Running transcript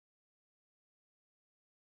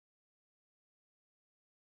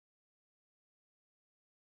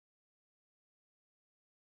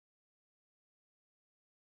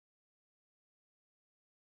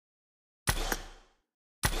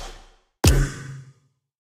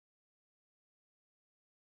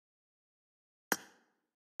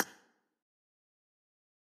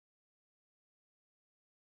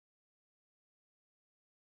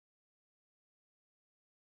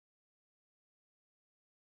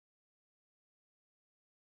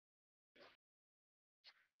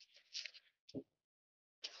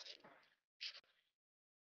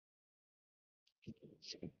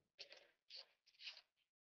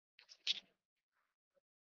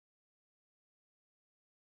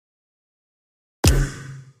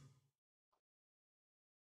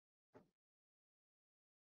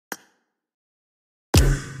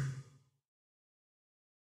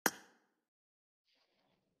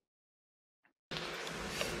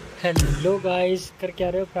Hello guys, कर क्या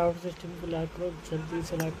रहे हो? प्राउड सिस्टम को लाइक करो, जल्दी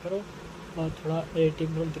से लाइक करो। और थोड़ा एडिटिंग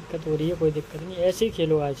में दिक्कत हो रही है, कोई दिक्कत नहीं, ऐसे ही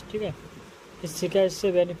खेलो आज, ठीक है? इससे क्या,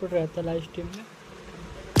 इससे बेनिफिट रहता है लाइव स्ट्रीम में,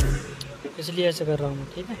 इसलिए ऐसे कर रहा हूँ मैं,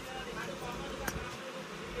 ठीक है?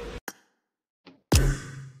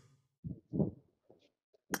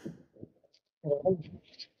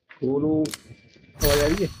 बोलो, आवाज आ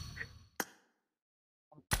रही है?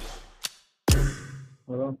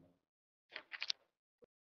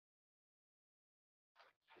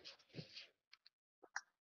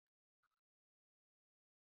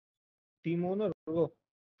 टीम ओनर हो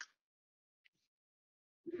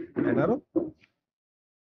है ना?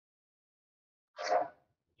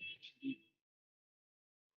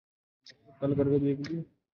 कल करके देख लीजिए।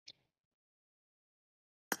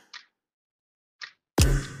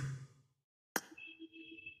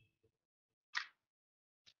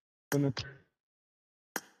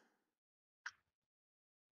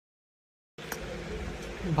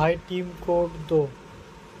 भाई टीम कोड दो।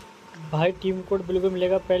 भाई टीम कोड बिल्कुल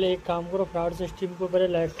मिलेगा। पहले एक काम करो, प्राउड सिस्टम को पहले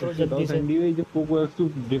लाइक करो जल्दी से। जब पोको एक्स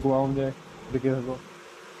दिखवाऊं जाए दिखे सको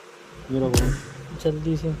मेरा फोन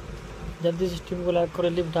जल्दी से स्ट्रीम को लाइक करो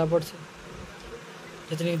जल्दी फटाफट से।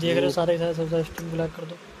 जितनी देख रहे हो सारे के सारे सब स्ट्रीम को लाइक कर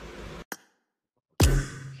दो।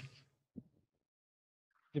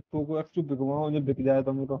 जब पोको एक्स दिखवाऊं जब बिक जाए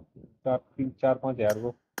तो मेरे को 4-5 हज़ार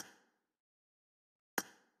को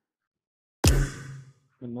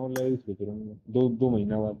 9 ले सोच रहा हूँ। 2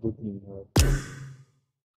 महीना बाद 2-3 महीना बाद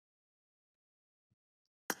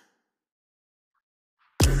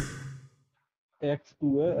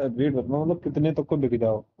X2 है। रेट बताओ, मतलब कितने तक को बिक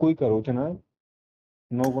जाओ? कोई करो ना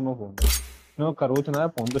 9 को 9 फोन नो करो ना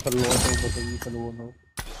फोन तो चलो तो बताइए चलो नो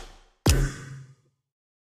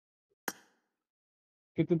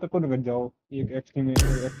कितने तक को निकल जाओ? एक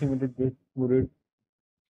एस्टिमेटेड रेट वो रेट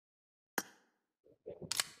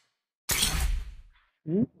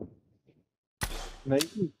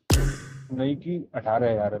नहीं की 18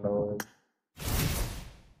 हज़ार है लगभग।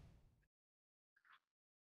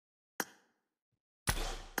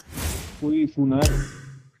 कोई सुना है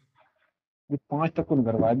ये 5 तक को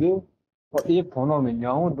करवा दो और एक फोन और मिल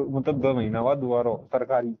जाओ मतलब 2 महीना बाद दोबारा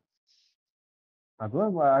सरकारी। हाँ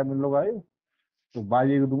तो आज लोग आए तो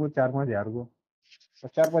बाजी को दूंगा 4-5 हज़ार को और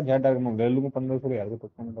 4-5 हज़ार डाल मैं ले लूंगा 15-16 हज़ार को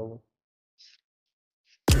तक में लोग।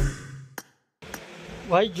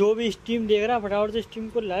 भाई जो भी स्ट्रीम देख रहा है फटाफट से स्ट्रीम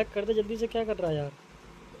को लाइक कर दे जल्दी से। क्या कर रहा है यार?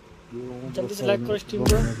 जल्दी से लाइक करो स्ट्रीम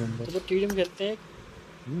को। चलो टीडीएम खेलते हैं।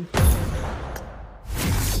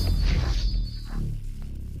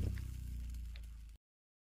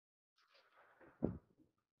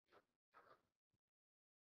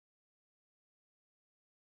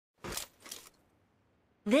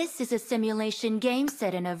 This is a simulation game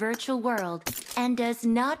set in a virtual world and does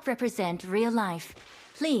not represent real life.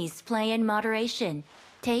 Please play in moderation,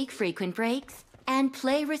 take frequent breaks, and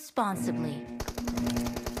play responsibly.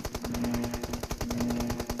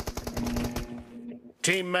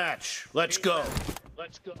 Team match, let's go.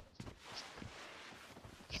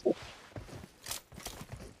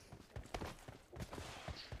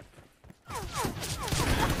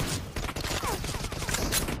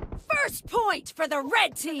 First point for the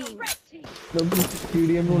red team.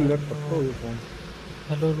 TDM में लग सकता हो ये phone.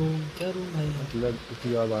 Hello room, क्या room भाई? लग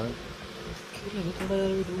किसी याद आए खेले तो थोड़ा यार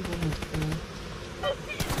रूम में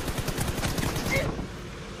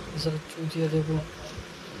सर चूतिया देखो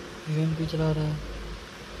गेम भी चला रहा है।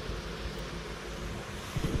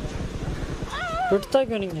 टूटता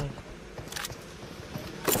क्यों नहीं है?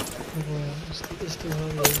 इसकी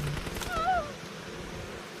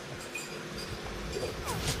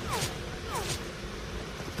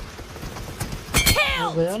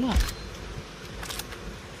हो गया ना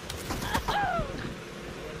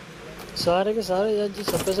सारे के सारे यार जी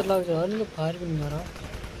सब से लाग जा रहा फायर भी नहीं आ रहा।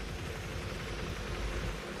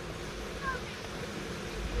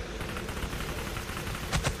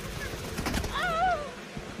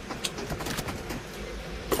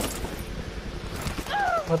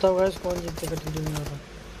 बताओ गाइस कौन जीतेगा टीडी में? आ रहा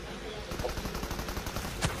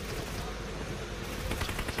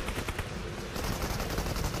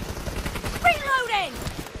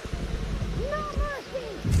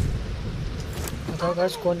बताओ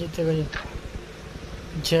गाइस कौन जीतेगा? ये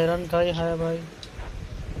जयरन खाई है भाई,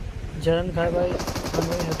 जयरन खाए भाई।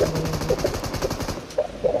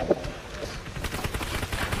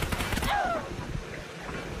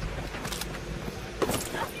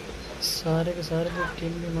 सारे के सारे जो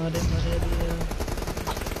टीम में मारे मारे दिया।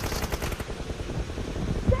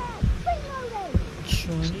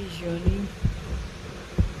 Johnny, Johnny.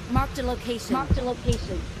 Marked a location. Marked a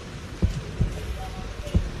location.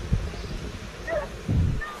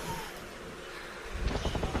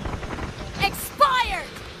 Expired.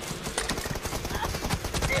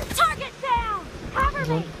 Target down. Cover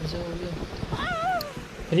me.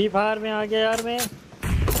 Free fire में आ गया यार मैं।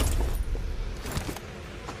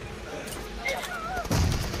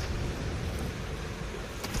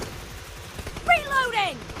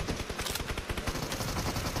 Reloading.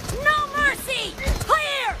 No mercy.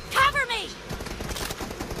 Clear. Cover me.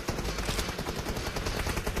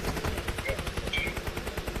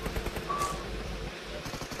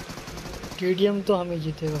 TDM तो हमें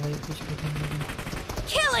जीतेगा भाई, कुछ पता नहीं।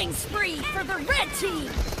 Killing spree for the red team.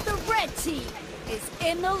 The red team is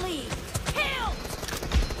in the lead. Kill.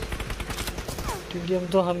 TDM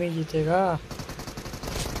तो हमें जीतेगा।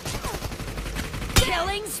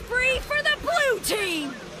 Killing spree for the blue team.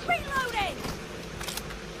 Reloading.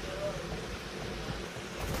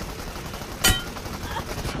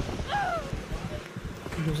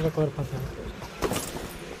 दूसरा कवर फंसा।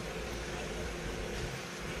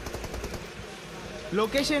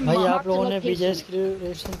 लोकेशन भाई आप लोगों ने बीजेएस की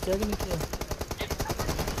रिएक्शन किया कि नहीं किया?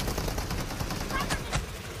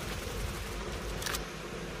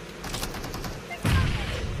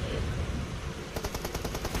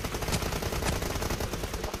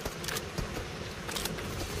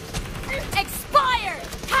 Expired.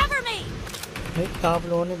 Cover me. भाई आप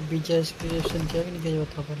लोगों ने बीजेएस की रिएक्शन किया कि नहीं किया, ये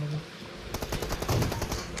बता पहले।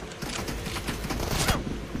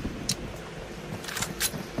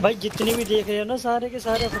 भाई जितने भी देख रहे हो ना सारे के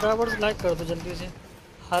सारे फटाफट से लाइक कर दो जल्दी से।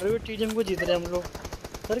 हर वे टीडीएम को जीत रहे हैं हम लोग।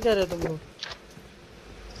 कर क्या रहे हो तुम लोग?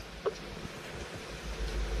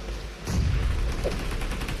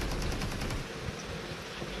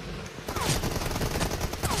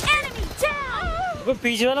 Enemy down. वो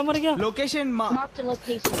पीछे वाला मर गया। Location Marked a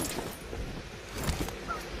location.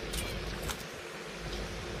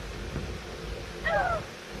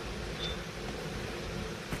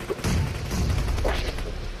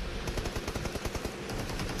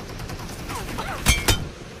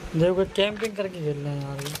 देखो कैंपिंग करके खेल रहे हैं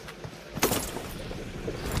यार ये।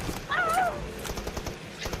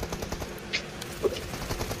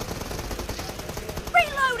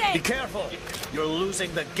 Reloading. Be careful. You're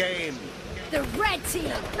losing the game. The red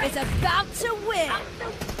team is about to win.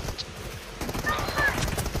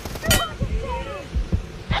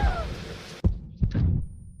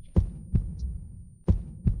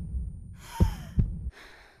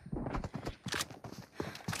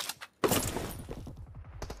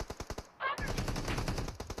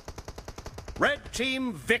 Red team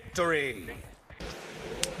victory.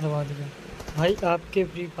 दबा दिया। भाई आपके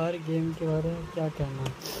फ्री फायर गेम के बारे में क्या कहना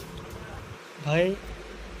है? भाई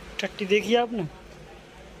टट्टी देखी है आपने?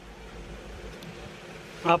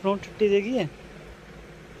 आप लोगों ने टट्टी देखी है?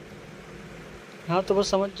 हाँ तो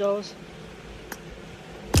बस समझ जाओ बस।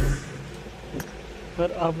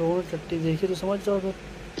 अगर आप लोगों ने टट्टी देखी तो समझ जाओ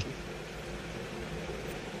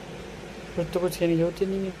फिर तो कुछ कहने की जरूरत ही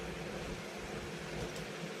नहीं है।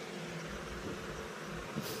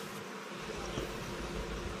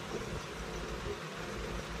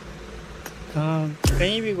 हाँ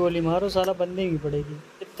कहीं भी गोली मारो साला बंदे की पड़ेगी।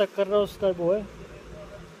 इतना कर रहा उसका वो है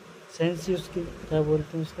सेंसी, उसकी क्या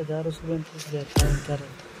बोलते हैं उसका, जा रहा उसको रहता है क्या रहता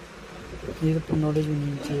है, ये तो नॉलेज भी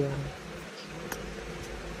नहीं चाहिए यार।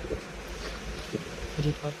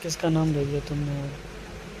 फ्री फायर किसका नाम ले लिया तुमने यार?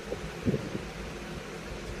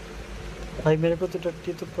 भाई मेरे को तो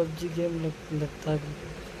टट्टी तो पबजी गेम लगता है।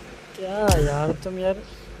 क्या यार तुम यार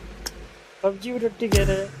पबजी भी टट्टी कह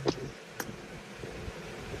रहे हैं?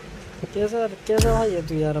 कैसा कैसा भाई है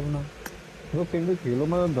तू यार अपना? वो पिंग खेलो,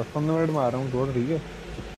 मैं 10-15 मिनट में आ रहा हूँ थोड़ा, ठीक है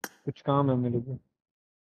कुछ काम है मेरे को।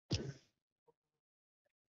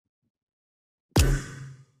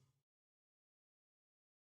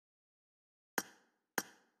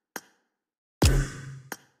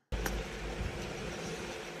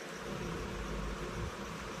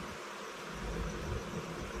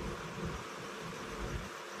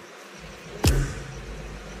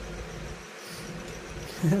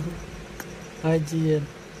 हाय जी यार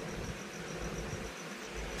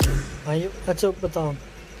भाई। अच्छा बताओ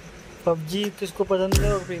पबजी किसको पसंद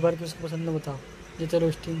है और फ्री फायर किसको पसंद है बताओ। ये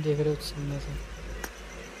चलो स्ट्रीम देख रहे हो सामने से।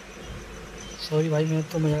 सॉरी भाई मैं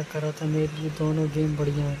तो मजाक कर रहा था, मेरे लिए दोनों गेम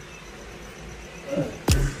बढ़िया है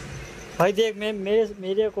भाई। देख मैं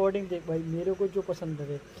मेरे अकॉर्डिंग देख भाई, मेरे को जो पसंद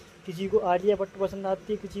है, किसी को आलिया भट्ट पसंद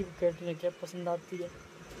आती है, किसी को कैटरीना कैफ पसंद आती है,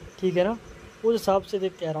 ठीक है ना, उस हिसाब से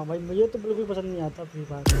देख कह रहा हूँ भाई। मुझे तो बिल्कुल पसंद नहीं आता फ्री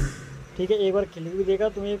फायर, ठीक है, एक बार खेल भी देखा,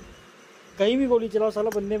 तुम्हें कहीं भी गोली चलाओ साला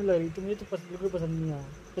बंदे में लग रही, तुम्हें तो बिल्कुल पसंद नहीं आया,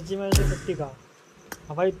 सच्ची मैंने तो सच्ची कहा।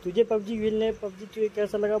 हाँ भाई, तुझे पबजी खेलने, पबजी तुझे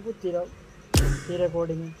कैसा लगा वो तेरे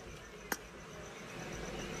अकॉर्डिंग है।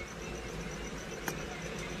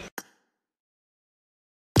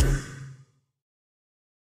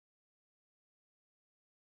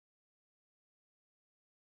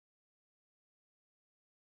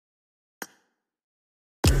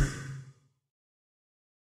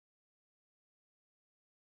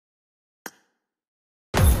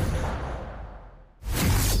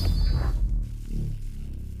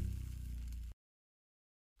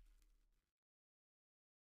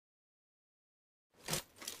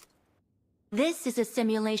 This is a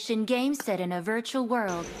simulation game set in a virtual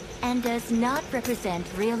world and does not represent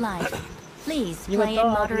real life. Please ये play in बताओ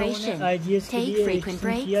आप लोगों ने moderation, IGS के take लिए frequent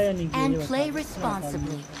रजिस्ट्रेशन किया या नहीं breaks, किया, and ये play बताओ।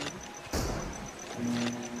 responsibly.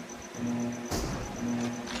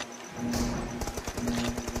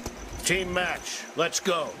 Team match, let's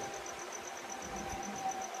go.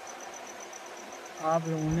 आप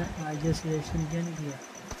लोगों ने IGS रजिस्ट्रेशन किया नहीं किया?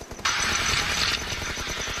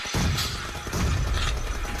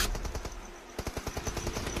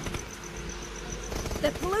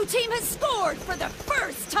 The blue team has scored for the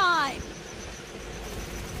first time!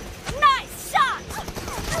 Nice shot!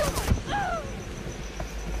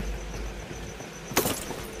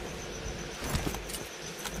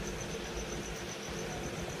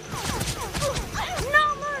 No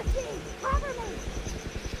mercy! Cover me!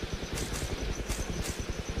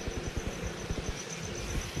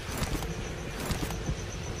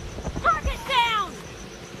 Target down!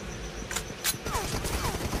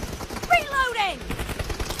 Reloading!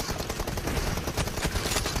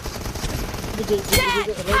 Dad,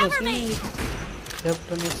 cover me!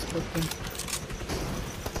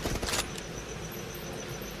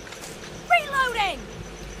 Reloading!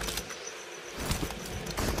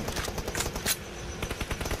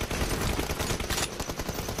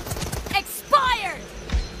 Expired!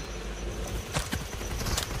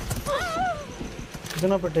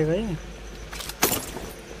 कितना पटेगा ये?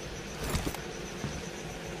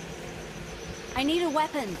 I need a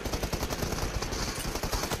weapon.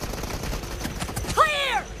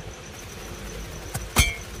 Clear!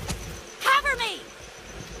 Cover me!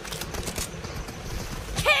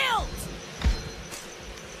 Killed!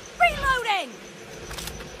 Reloading!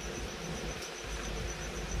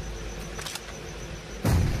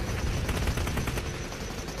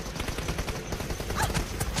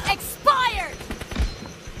 Expired!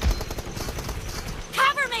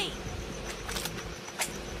 Cover me!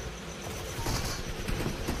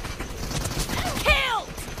 Killed!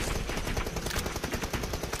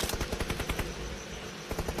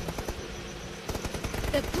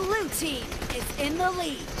 The blue team is in the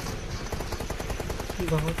lead.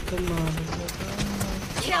 बहुत मार लगा।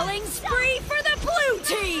 Killing spree for the blue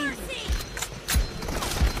team!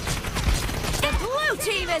 The blue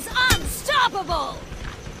team is unstoppable!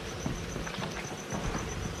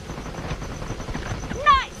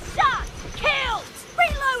 Nice shot! Killed!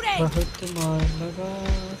 Reloading! बहुत मार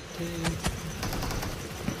लगाते।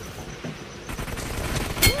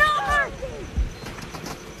 No mercy!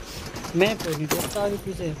 मैं तो नहीं देखता आगे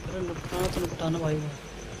पीछे, पर नुकसान तो नुकसान भाई है।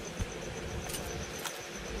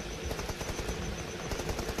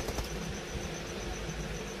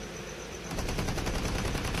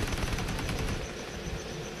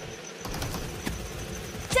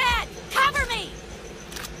 Dad, cover me!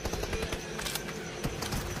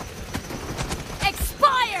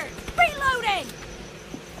 Expired! Reloading!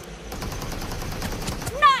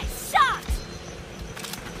 Nice shot!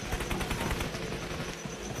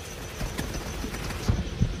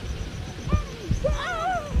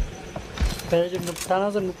 पहले जो नुकसाना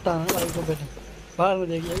से नुकसान भाई को पहले बाद में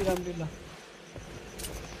देखिए अलहमदुलिल्लाह।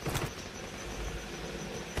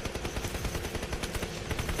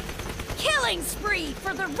 Killing spree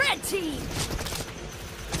for the red team!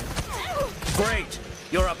 Great!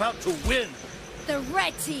 You're about to win! The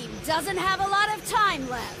red team doesn't have a lot of time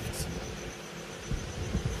left.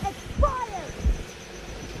 Expired!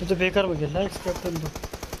 ये तो बेकार में खेला इस कैप्टन तो।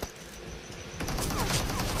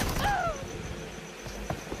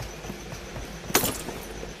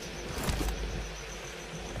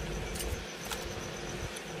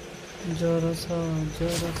 जरा सा पीक दे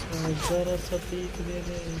दे, जरा सा पीक दे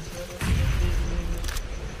दे।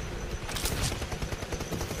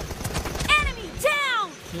 Enemy down!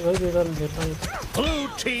 ये भाई बेकार में खेलता है। Blue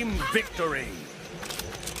team victory!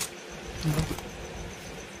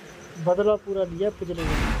 बदला पूरा लिया पिछले दिन।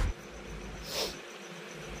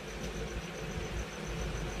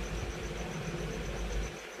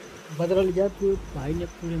 बदला लिया भाई ने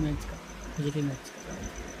पूरे मैच का। यही मैच।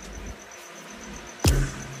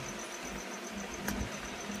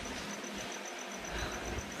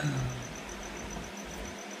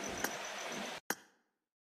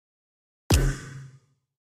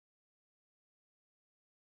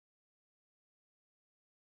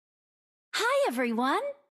 Hi, everyone.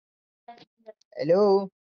 हेलो।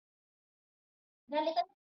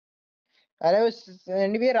 अरे उस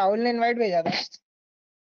भी राहुल ने इनवाइट भेजा था।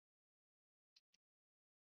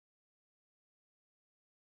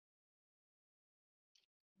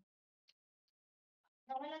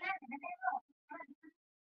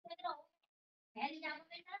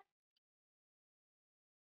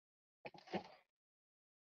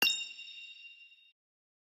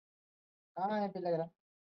 कहाँ है पे लग रहा।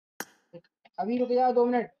 अभी रुक जाओ 2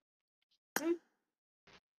 मिनट।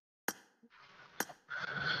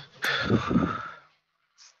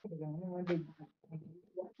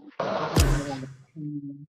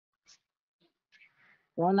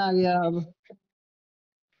 कौन आ गया अब।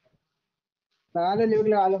 लगा लो ल्यूट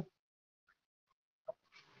लगा लो।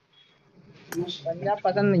 पंजाब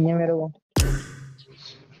पसंद नहीं है मेरे को।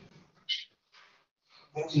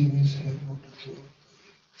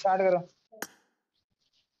 स्टार्ट करो।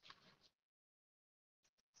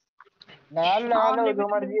 लगा लो जो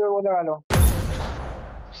मर्जी हो वो लगा लो।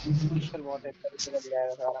 चल बहुत है तरीके लग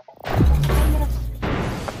जाएगा सारा।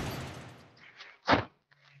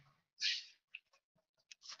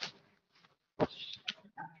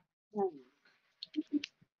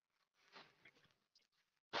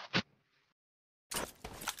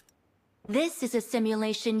 This is a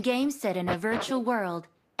simulation game set in a virtual world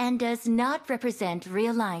and does not represent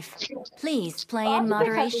real life. Please play in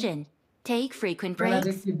moderation, take frequent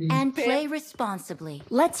breaks, and play responsibly.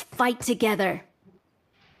 Let's fight together.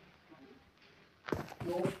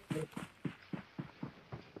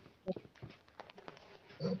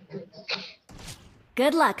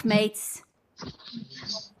 Good luck, mates.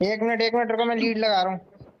 1 minute रुको मैं lead लगा रहा हूँ।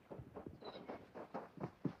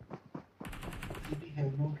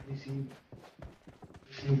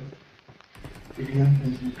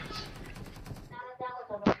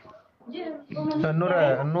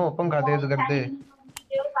 अन्नू पंखा तेज कर दे।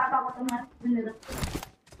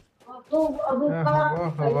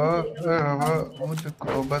 हवा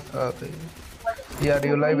मुझको बता दे यार,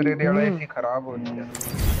 ये लाइब्रेरी वाला ऐसी खराब हो रही है।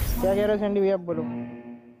 क्या कह रहे हो सैंडी भैया, बोलो।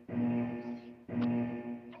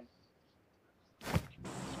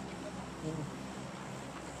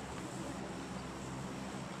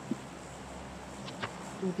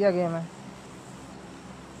 क्या गेम है।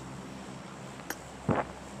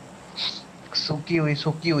 सूखी हुई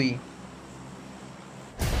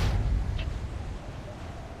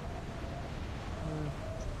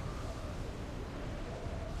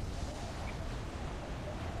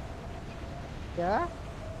क्या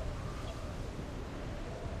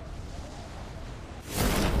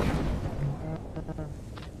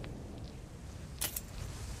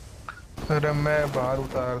अरे मैं बाहर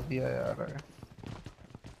उतार दिया यार।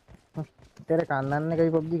 तेरे खानदान ने कभी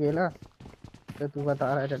पबजी खेला तो तू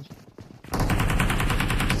बता रहा है। चल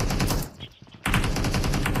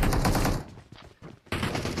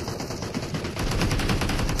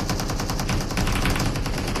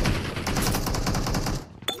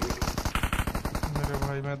मेरे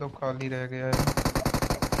भाई मैं तो खाली रह गया है।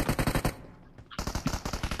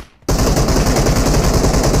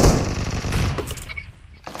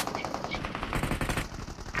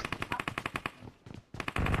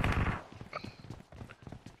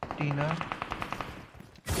 टीना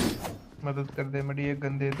मदद कर दे मेरी, एक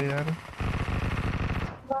गंदे थे यार।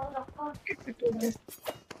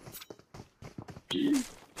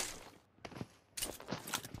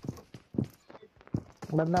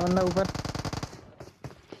 बंदा ऊपर।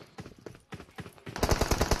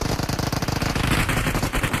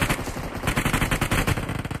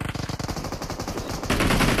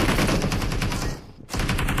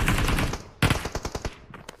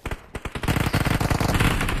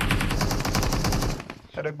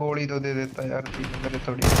 अरे गोली तो दे देता यार, मेरे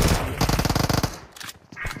थोड़ी।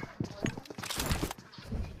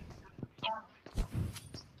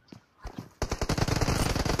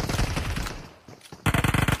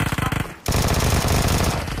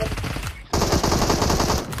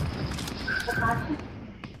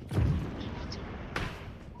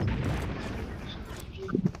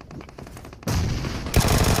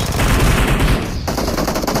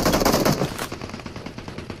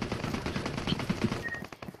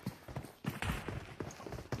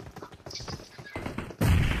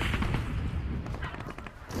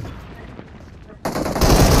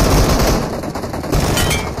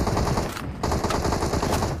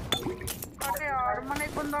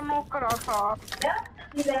 ऊपर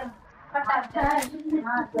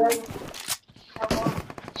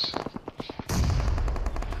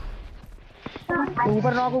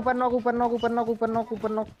नॉक ऊपर नॉक ऊपर नॉक ऊपर नॉक ऊपर नॉक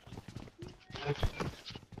ऊपर नॉक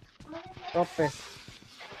टॉप पे।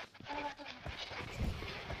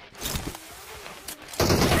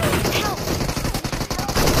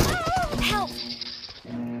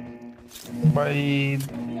 भाई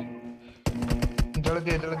जल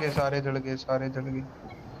गए सारे जल गए सारे जल गए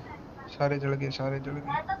सारे जल गए सारे जल गए।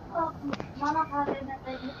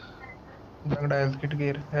 झगड़ा हेल्थ किट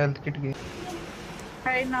गिर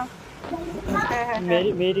है ना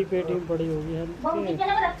मेरी पेटी बड़ी होगी है।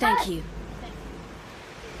 Thank you.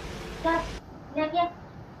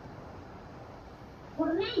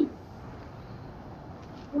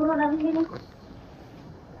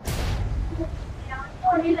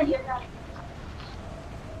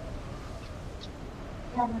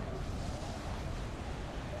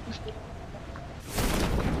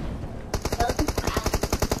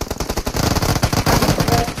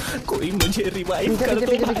 कोई मुझे रिवाइव पीछे कर पीछे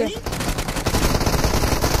दो पीछे भाई। पीछे।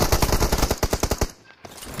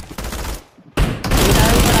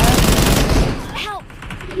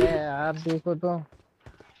 आप देखो तो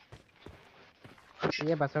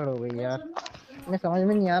ये बसड़ हो गई यार। मैं समझ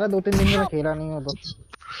में नहीं आ रहा 2-3 दिन में खेला नहीं हो तो।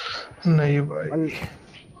 नहीं भाई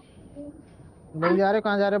नहीं जा रहे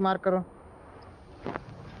कहाँ जा रहे मार्क करो।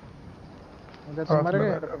 उधर तुम हाथ मर लगा गए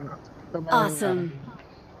रहा था। तो मैं नहीं जा रहा। Awesome.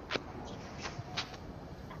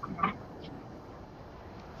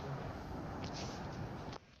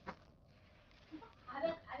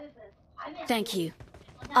 Thank you.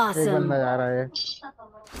 एक Awesome. बंदा जा रहा है।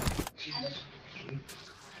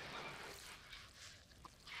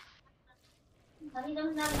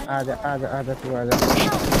 आजा आजा आजा तू आजा।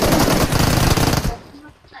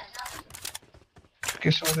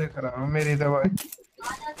 किसको देख रहा हूँ मेरी दवाई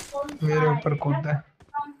मेरे ऊपर कूद है।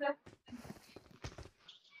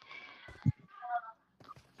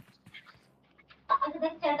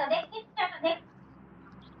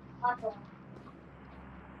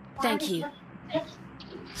 Thank you.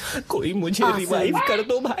 कोई मुझे Awesome. रिवाइव कर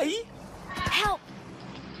दो भाई। Help.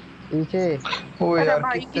 पीछे ओ यार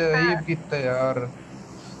कितना यार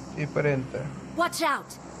ये पर्यंत है। Watch out.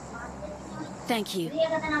 Thank you.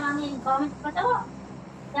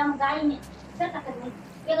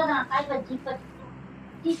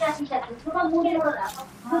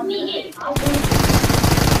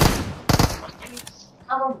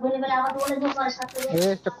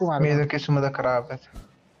 ये चक्कू मार मेरी किस्मत खराब है।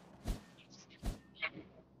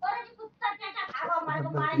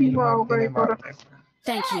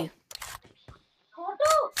 Thank you.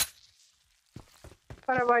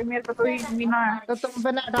 अरे भाई मेरे को तो एक बिना है तो तुम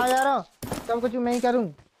पे ना हटा जा रहा सब कुछ मैं ही करूं।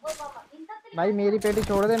 भाई मेरी पेटी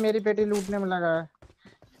छोड़ दे मेरी पेटी लूटने में लगा है।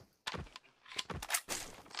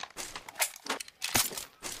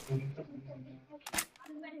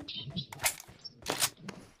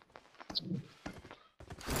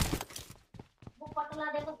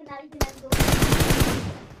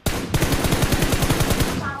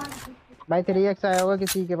 भाई 3x आया होगा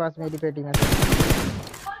किसी के पास मेरी पेटी में।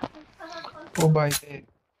 ओ भाई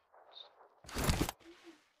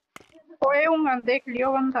ओए उंगा देख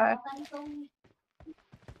लियो बंदा है।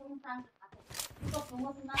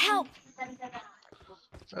 Help.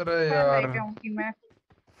 अरे यार मैं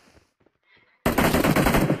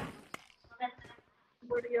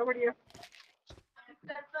बढ़िया बढ़िया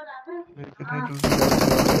मेरी कितनी टूटी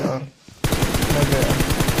यार मैं गया।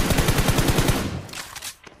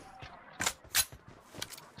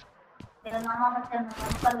 अरे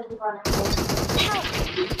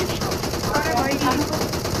भाई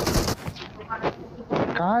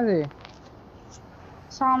कहाँ से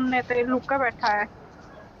सामने तेरे लुका बैठा है।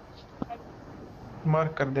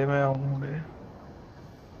 मार्क कर दे मैं आऊंगा।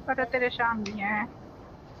 अरे तेरे सामने है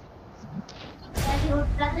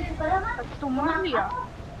तुम मार लिया।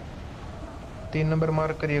 3 नंबर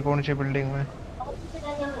मार्क करिए कौन सी बिल्डिंग में।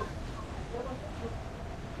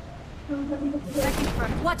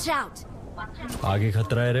 Watch out. आगे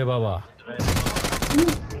खतरा है रे बाबा।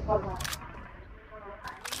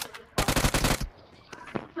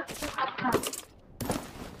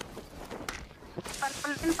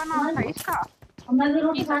 पर्पल का नाम था इसका। मैं भी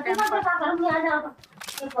रोटी खाते हैं ना क्या करूंगी आ जाओ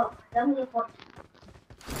देखो जल्दी देखो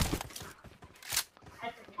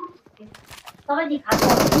तो जी खाते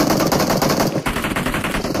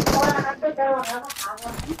और करते करो खाओ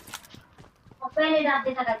और पहले रात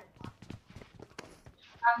देता कर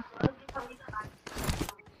हम सभी खा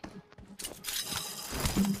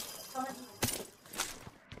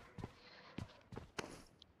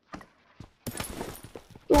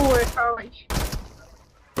तू है भाई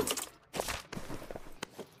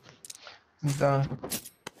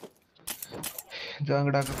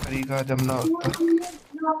जांगड़ा का तरीका जमना होता।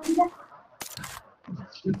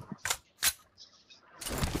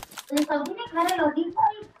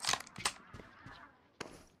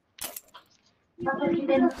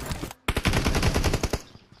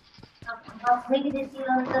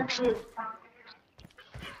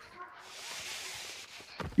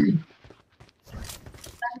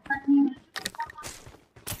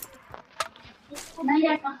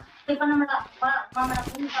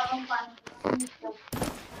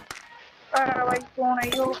 भाई कौन है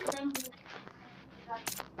यो?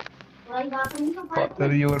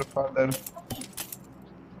 Father your father.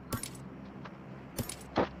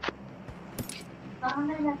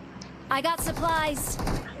 I got supplies.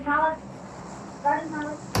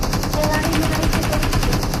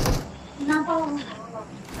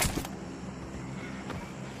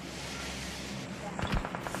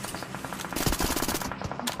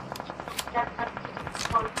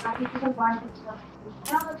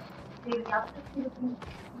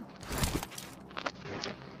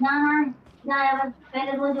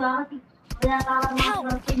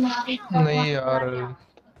 नहीं यार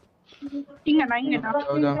इंगे ना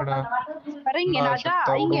जाओ जांगड़ा अरे इंगे ना जा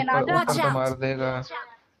इंगे ना जा ऊपर तो मार देगा।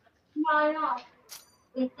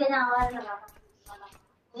 इसके ना आवाज लगा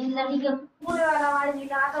इन लड़ी के पूरे वाला आवाज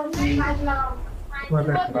निकाला तो उसने माइक लगाओ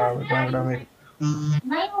वाले खराब है जांगड़ा में।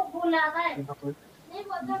 नहीं वो फूल आता है नहीं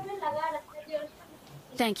वो तो अपने लगा रखते थे उसको।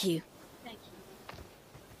 Thank you.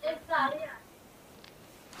 एक सारे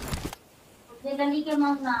ये गली के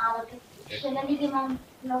माउंट ना आवत ये गली के माउंट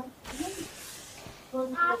लोग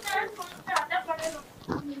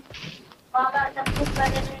बाबा सब कुछ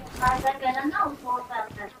करे थे आकर कहना ना उसको होता है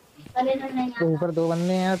गले में नहीं आता ऊपर दो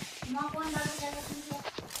बंदे हैं यार। मां कौन डालो जाएगा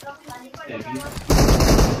लोग खाली पड़े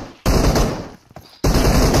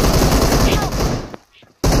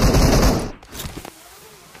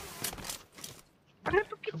अरे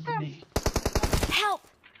तू कितना Help!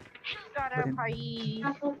 अरे भाई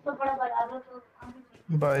तो बड़ा बड़ा दो तो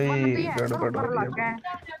भाई गड़बड़ हो रही है।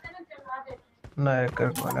 नहीं कर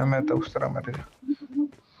पाया मैं तो उस तरह मर गया।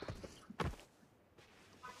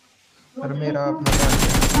 पर मेरा अपना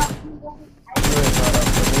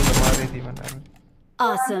मारी थी मैंने।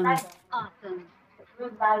 Awesome.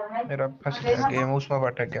 मेरा फंस गया गेम उसमें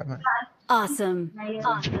भटक गया मैं। Awesome.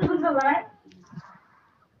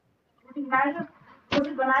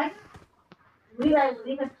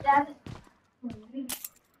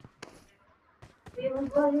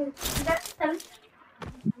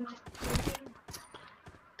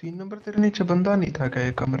 तीन नंबर तेरे नीचे बंदा नहीं था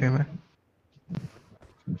क्या कमरे में?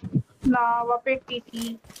 ना वो पेटी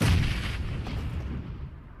थी।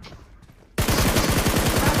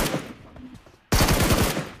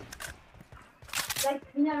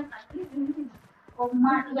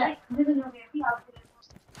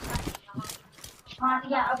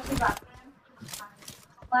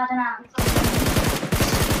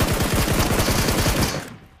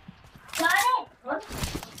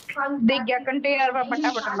 देख गया कंटेनर पर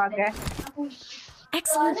फटाफट लग गया।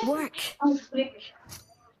 Excellent work.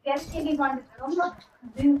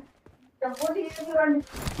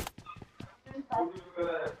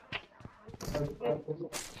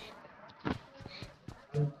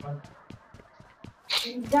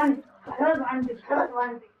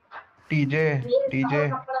 टीजे टीजे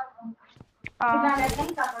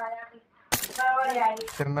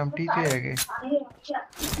तेरा नाम टीजे है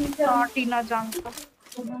क्या? टीना जानता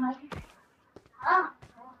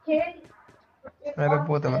मेरा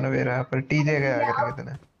बहुत मन वेरा पर टीजे क्या करेंगे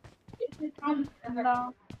तने? ना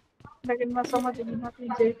लेकिन मैं समझ नहीं ना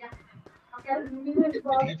टीजे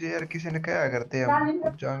टीजे यार किसी ने क्या करते हैं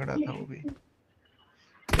हम जांगड़ा था वो भी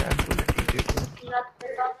यार बोले टीजे को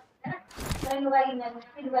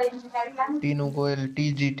टीनू गोयल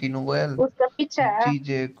टीजी टीनू गोयल उसका पीछे है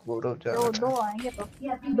टीजे गोरो जांगड़ा दो आएंगे तो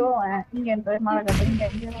दो हैं इंगे तो हमारा का इंगे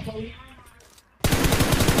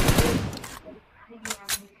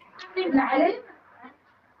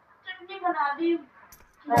बना दी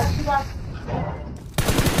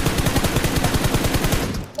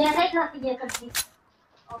ज्यादा ही खाती है सब्जी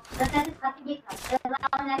और खाती है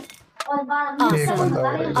और बाद में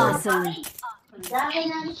Awesome. जाके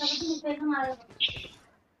ना सब्जी पेट में मारे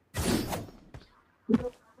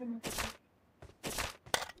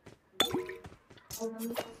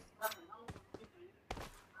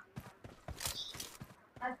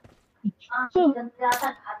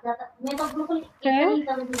मैं तो बिल्कुल नहीं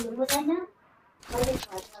कभी होता है ना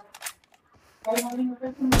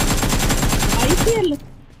आईपीएल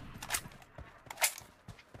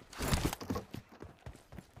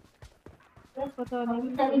पता नहीं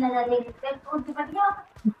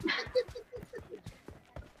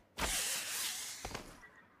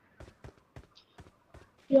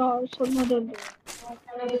यार सुनना दे दो।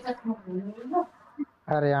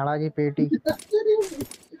 हरियाणा की पेटी।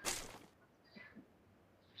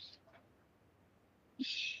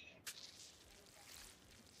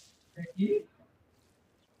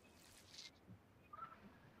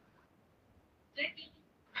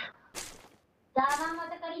 ज्यादा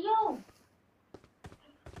मत करियो।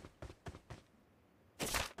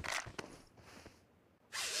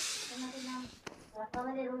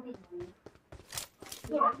 रोटी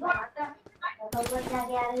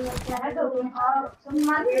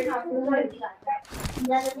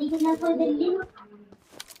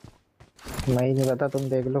नहीं नहीं पता, तुम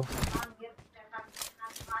देख लो।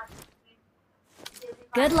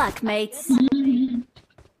 Good luck, mates.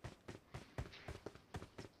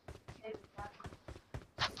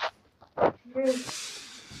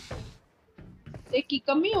 एक की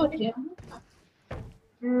कमी होती है।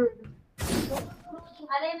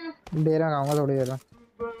 डेरा खाऊंगा थोड़ी देर में।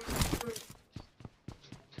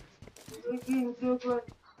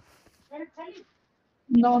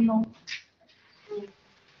 नो नो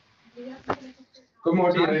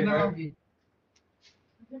मोटी रहेगी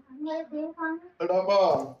अड़ाबा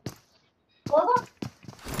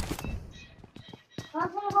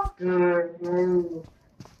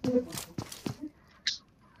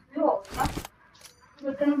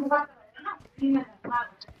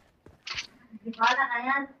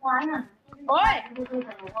ओए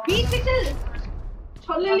बीच से चल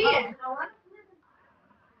छोले लिए।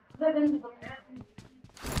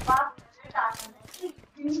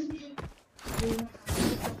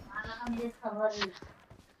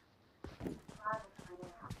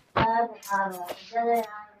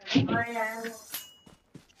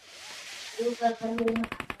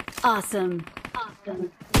 Awesome.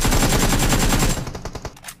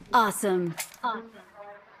 Awesome.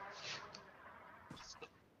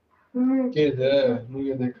 कैसे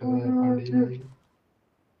मुझे देखा है पांडी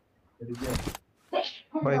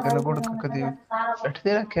भाई तेने गुड़ का कदी बैठ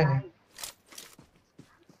दे रखा है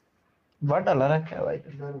बाटा ला रखा है भाई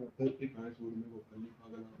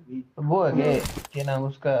वो है क्या नाम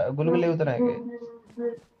उसका गुलगुले उतरा है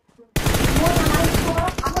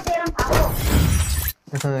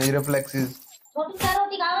ये रिफ्लेक्सेस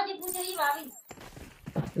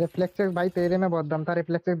रिफ्लेक्सेस भाई तेरे में बहुत दम था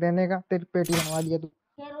रिफ्लेक्सेस देने का, तेरी पेटी बनवा दिया तू।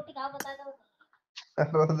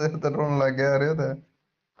 तो रोने लग गया अरे तो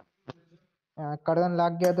कड़न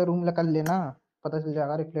लाग गया तो रूम निकल लेना, पता चल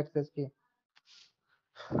जाएगा रिफ्लेक्सेस की।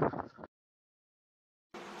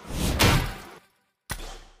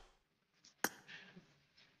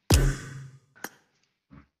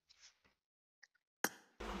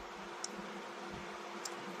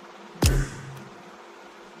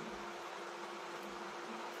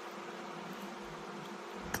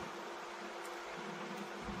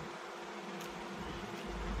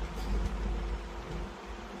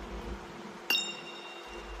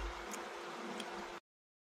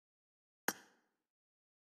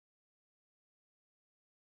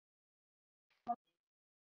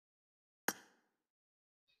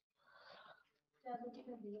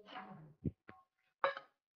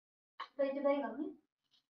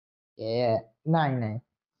 ये नहीं नहीं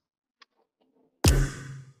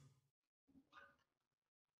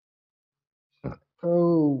ओ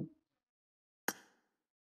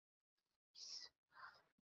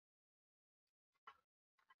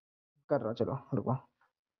कर रहा, चलो रुको।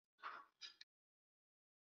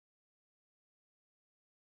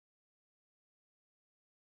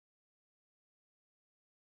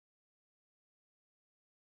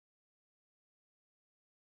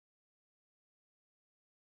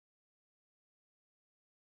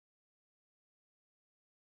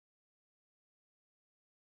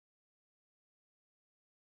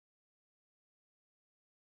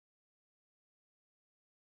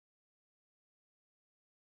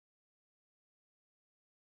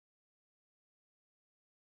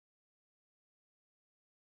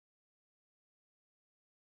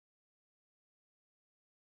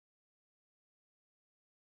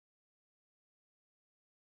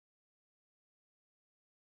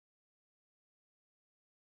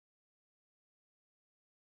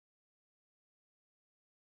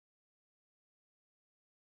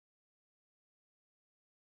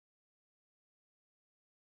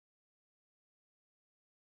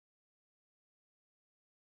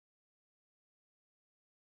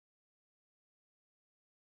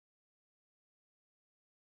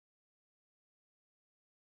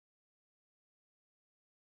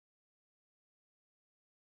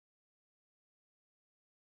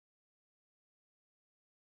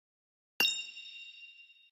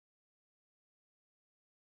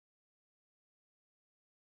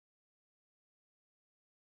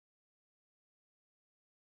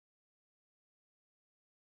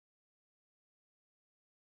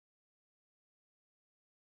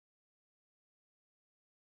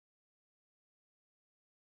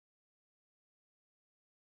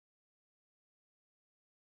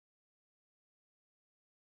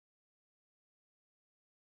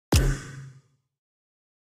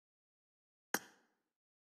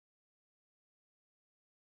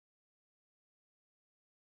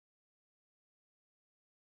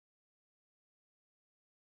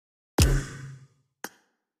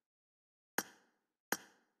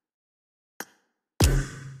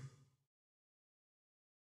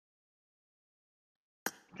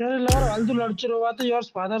 तेरे लवर फालतू लड़चे रोवाते योर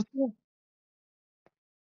फादर से।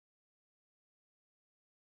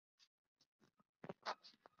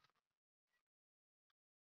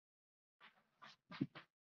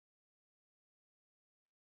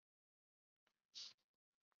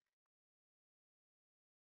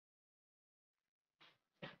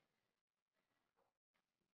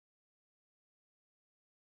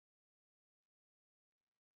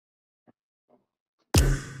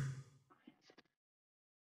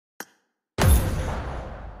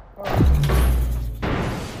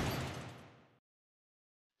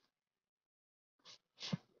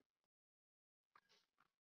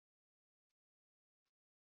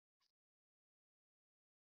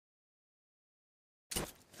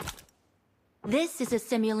 This is a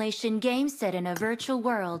simulation game set in a virtual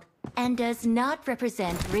world and does not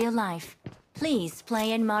represent real life. Please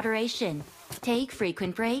play in moderation, take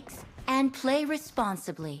frequent breaks, and play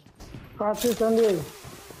responsibly. काफी संदेह।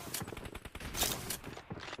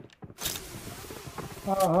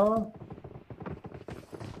 हाँ।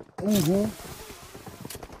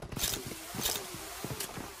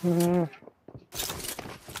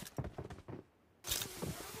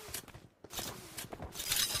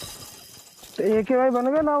 तो एक ही भाई बन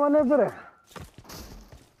गए ना बने फिर।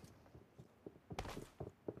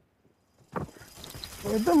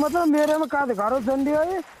 ये तो मतलब मेरे में कहाँ दिखा रहा हूँ संडे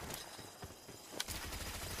भाई।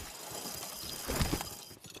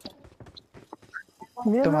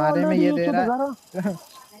 तुम्हारे में ये दे रहा है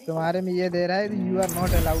तुम्हारे में ये दे रहा है यू आर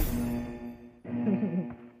नॉट अलाउड।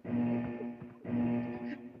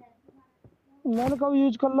 मैंने कब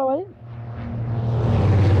यूज कर लो भाई।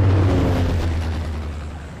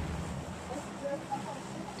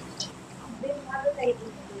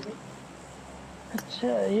 अच्छा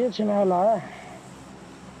ये चुनाव लाया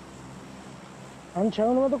हम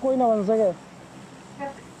 6 में तो कोई ना बन सके।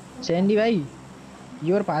 सैंडी भाई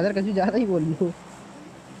योर फादर कभी ज्यादा ही बोल लो।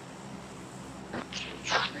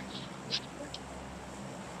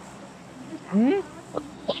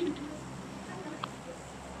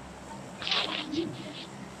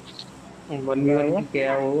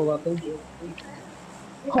 क्या होगा तो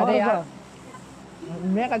अरे यार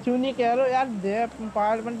मैं कछु नहीं कह रहा यार दे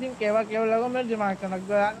पार्टमेंट सिंह केवा केव लगो मेरे दिमाग से लग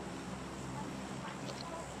गया यार।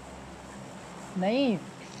 नहीं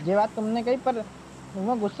ये बात तुमने कही पर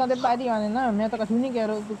मैं गुस्सा दे पाई गाने ना। मैं तो कछु नहीं कह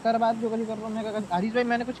रहा तू कर बात जो कभी कर रहा हूँ। मैं हरीश भाई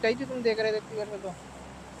मैंने कुछ कही थी तुम देख रहे थे घर पे तो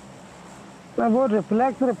मैं वो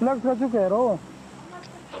रिफ्लेक्स कछु कह रहा हूँ।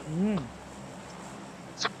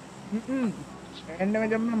 एंड में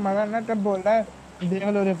जब मैं मरा ना तब बोल रहा है देख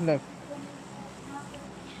लो रिफ्लेक्स।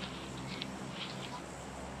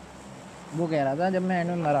 वो कह रहा था जब मैं एंड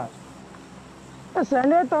में मरा।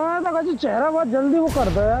 सैंडे तुम्हारा तो चेहरा बहुत जल्दी वो कर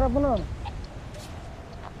दो यार अपना।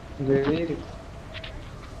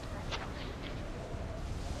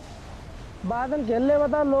 बादल खेल ले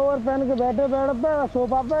बता लोअर पहन के बैठे बेड पे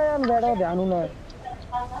सोफा पे या बैठे ध्यान ना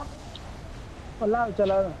लाइव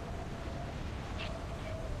चला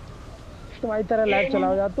तुम्हारी तरह लाइव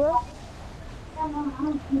चलाओ जाते हो।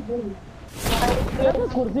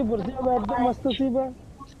 कुर्सी कुर्सी पे बैठ के मस्त सी पे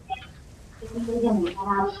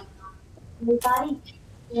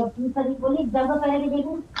बोली जब पहले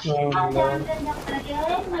देखूं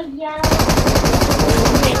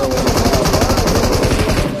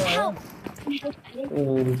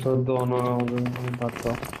तो दोनों बात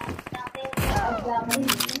तो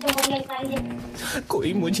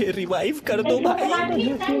कोई मुझे रिवाइव कर दो भाई।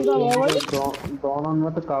 दोनों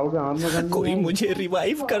में तो काऊ के हाथ में कोई मुझे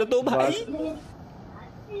रिवाइव कर दो भाई।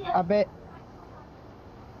 अबे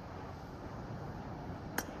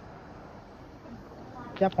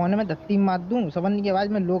क्या फोन में दत्ती मार दूं सबन की आवाज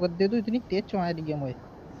में लो कर दे दूं इतनी तेज क्यों आ रही है मुझे।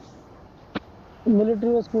 मिलिट्री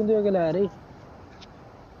में स्कूल दिया के ला रही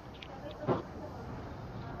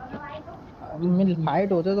मिल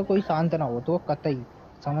फाइट होते तो कोई शांत ना हो तो कतई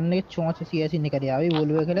समझने की चोंच सी ऐसी निकल आवे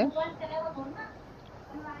बोलवे के लिए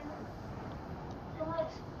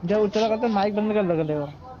जब उचला करते माइक बंद कर लगा लेगा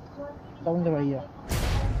समझ भैया।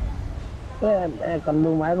 कर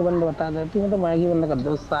लूँ माइक बंद बता देती हूँ तो माइक ही बंद कर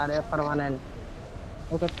दो सारे परमानेंट।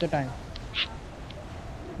 वो कितने टाइम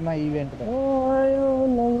मैं इवेंट पे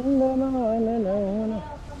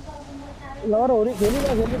लवर हो रही खेली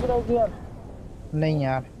ना खेली फिर यार नहीं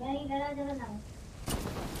यार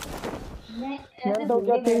मैं तो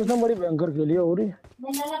क्या टीम से बड़ी भयंकर खेली हो रही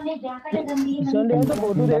संडे तो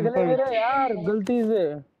फोटो देख ले मेरे यार गलती से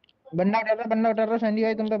बंदा उतर रहा संडी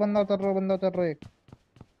भाई तुम पे बंदा उतर रहा एक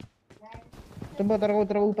तुम पे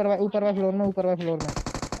उतर ऊपर वाले फ्लोर में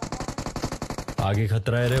आगे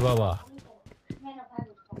खतरा है रे बाबा।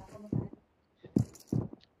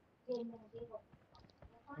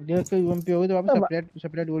 देख के यूएमपी होगी तो वापस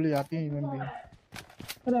सेपरेट गोली जाती है यूएमपी।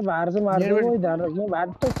 अरे बाहर से मार दो, कोई ध्यान रखिए बाहर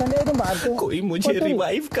तो चले, तुम बाहर से कोई मुझे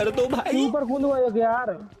रिवाइव कर दो भाई। ऊपर कूद हुआ है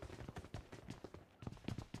यार।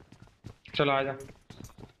 चलो आजा।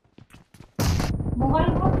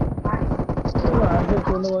 बाहर से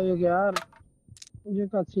कूद हुआ है यार, ये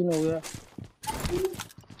का सीन हो गया।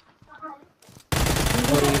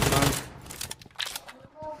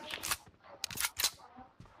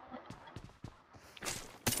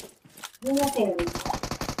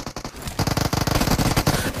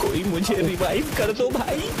 कोई मुझे रिवाइव कर दो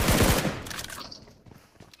भाई।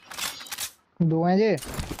 दो हैं ये।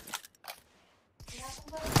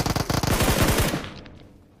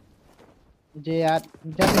 जे यार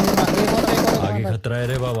आगे खतरा है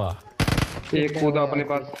रे बाबा। एक कूदा अपने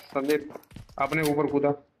पास संदीप, अपने ऊपर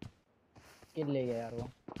कूदा। किल ले गया यार वो।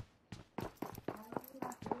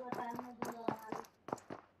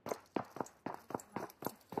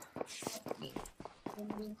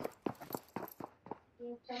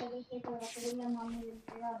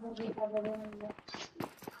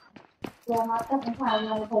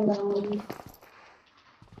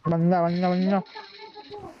 बंदा बंदा बंदा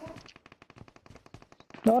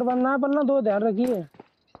और बंदा पन्ना दो, ध्यान रखिए।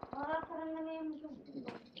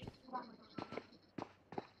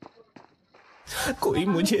 कोई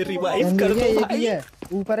मुझे रिवाइव कर दो भाई।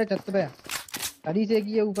 ऊपर है छत पे, हरी से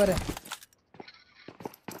की है ऊपर है।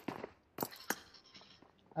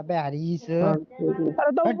 अबे हरीश,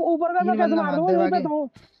 अरे तो ऊपर का तो कैसे मार दूं वहीं पे तो।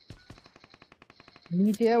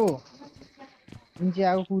 नीचे है वो, नीचे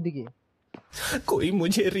आओ कूद के। कोई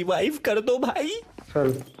मुझे रिवाइव कर दो भाई।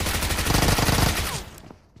 चल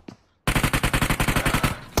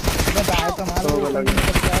बाहर का मारो।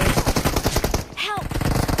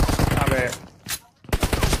 अबे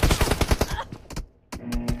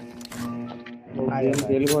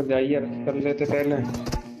खेल को जाइए कर लेते पहले।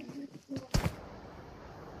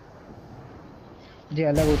 जी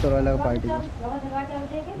अलग उतरो, अलग पार्टी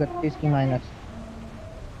 32 की माइनस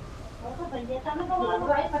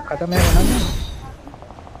खत्म है ना।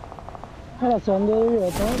 अरे संदेह भी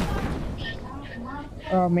होता है।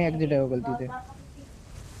 मैं एग्जिट है वो गलती से।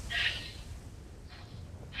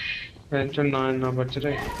 टेंशन ना बच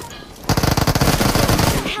रहे।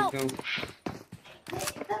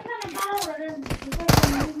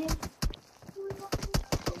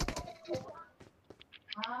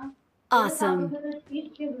 Awesome.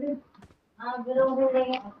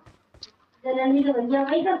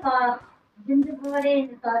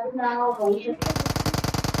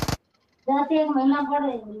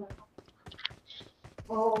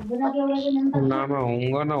 ना मैं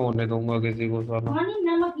होऊंगा ना होने दूंगा किसी को साला।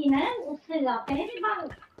 नमकीन है उससे जाते हैं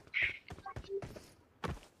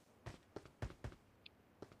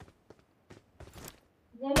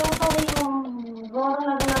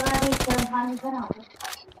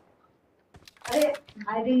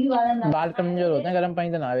बाल कमजोर होते हैं, गर्म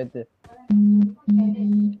पानी से नहावे थे।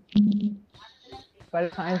 पर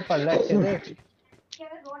साइंस पढ़ रहे अच्छे से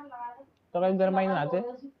तो कभी गर्म पानी नहाते।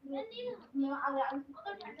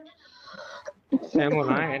 सेम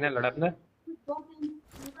होना है ना लड़कने।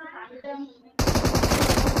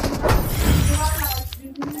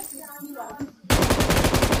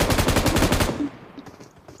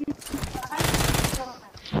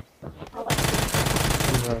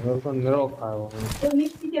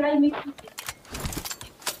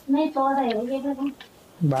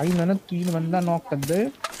 भाई मैंने 3 बंदा नॉक कर दे,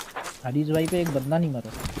 हरीश भाई पे एक बंदा नहीं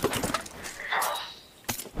मरा।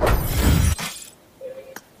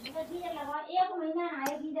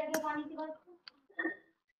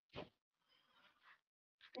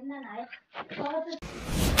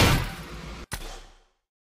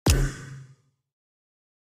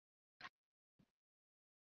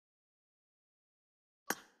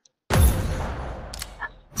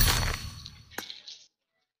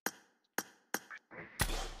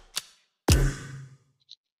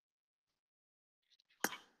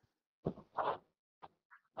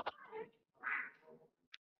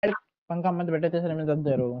 पंखा मत बैठे थे सर, मैं दर्द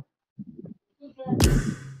दे रहा हूँ।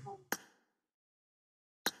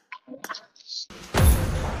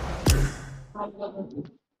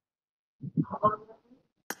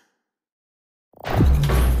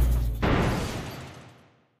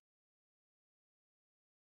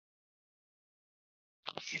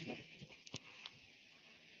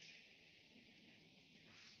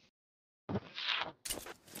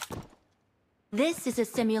 This is a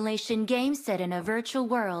simulation game set in a virtual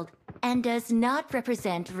world and does not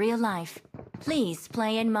represent real life. Please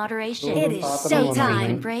play in moderation. It is Take showtime.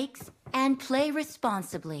 frequent breaks and play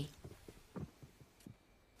responsibly.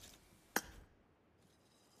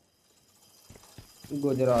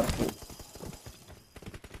 Gujarat को।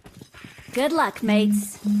 Good luck, mates.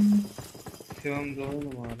 शिवम 2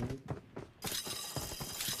 मारे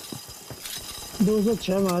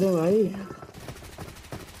 206 मारे भाई।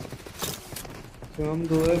 शिवम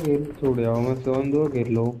 2 खेल छोड़ आओ मैं शिवम 2 खेल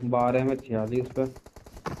लो 12 में 46 पे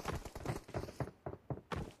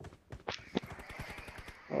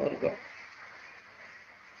और क्या।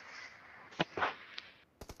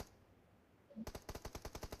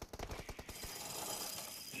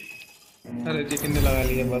 अरे चिकन ने लगा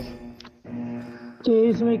लिया बस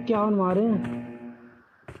 23 में 51 मारे हैं।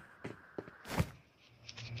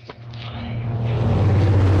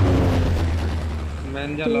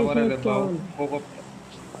 मैंने जा लवर है दबाओ वो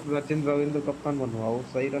सचिन रविंद्र कप्तान बनवाओ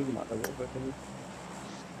सही रन मारा वो सचिन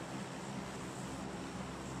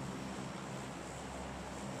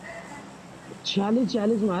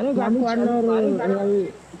 46 मारे गायकवाड़ और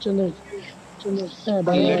चंद्र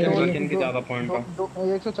लेकिन सचिन के ज्यादा पॉइंट था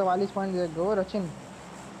 144 पॉइंट दे दो रचिन।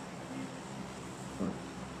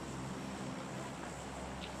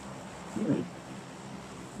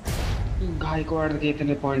 गायकवाड़ के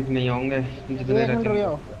इतने पॉइंट नहीं होंगे जितने रचिन के।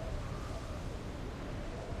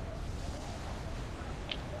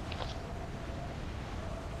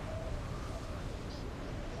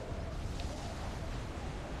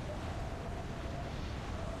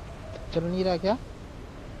 चल नहीं रहा क्या?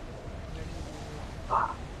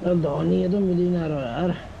 धोनी है तो मिल ही ना रहा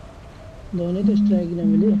यार। धोनी तो स्ट्राइक ना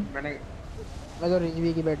मिली। मैं तो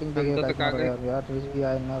रिजवी की बैटिंग पे गया यार रिजवी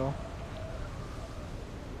आए ना रो।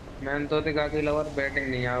 मैंने तो देखा कि लवर बैटिंग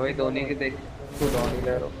नहीं आ भाई धोनी की देख तू धोनी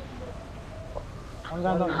ले रो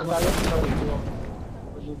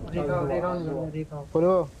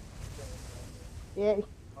बोलो ये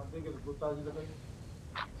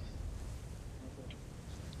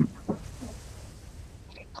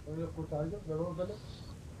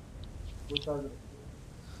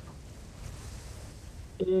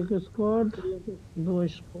एक स्क्वाड 2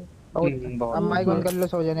 स्क्वाड। अब माइक बंद कर लो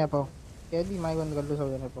सो जाने पाओ। कह दी माइक बंद कर लो सो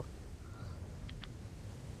जाने पाओ।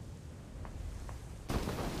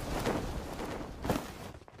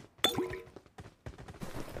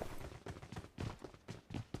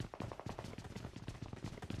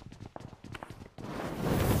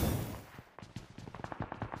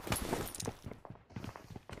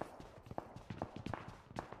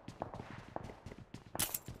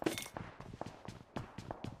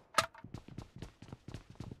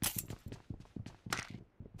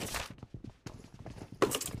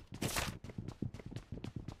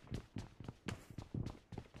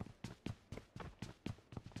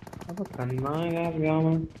 अब करना है यार ब्याह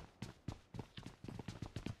में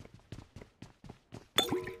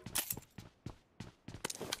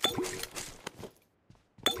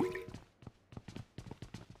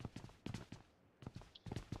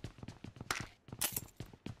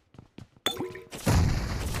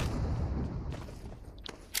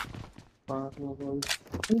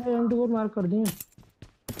एंड को मार कर दिए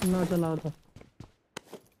ना चला था।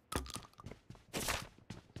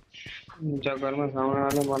 जगह में सामने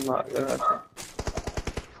वाले बंद आ गया।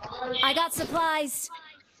 I got supplies.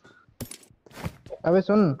 अबे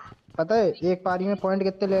सुन पता है एक पारी में पॉइंट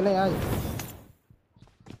कितने ले लें आज?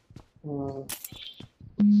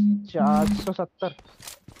 470।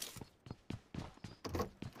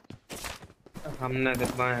 हमने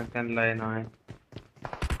कितना है 10 लेना है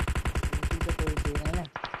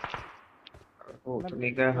वो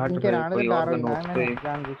ठीक है हट गए कोई और का नोट पे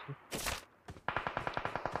जान बुझ के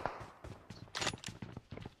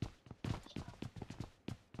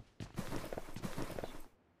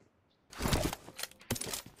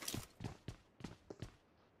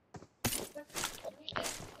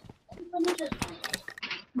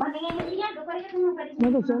मैं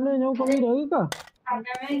तो चले जाऊं कभी रहेगी का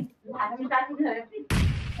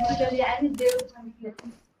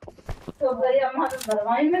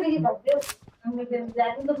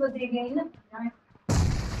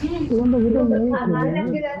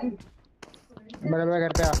बड़ा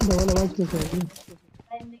घर पे आ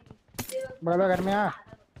बड़ा घर में आ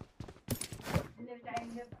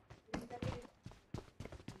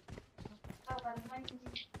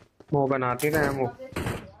वो बनाती रहे हम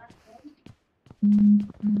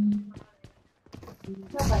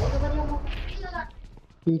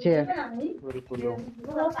पीछे है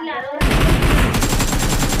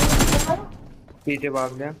पीछे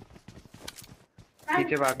भाग गया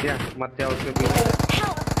मत जा उसके पीछे।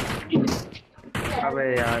 अबे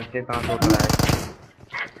यार ये कहाँ से उतर आए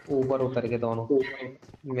ऊपर उतर के दोनों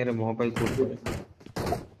मेरे मुंह पे कूद गए।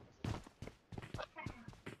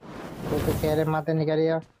 तो कह रहे माते निकल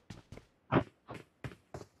गया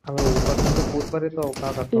हमें ऊपर ऊपर ही तो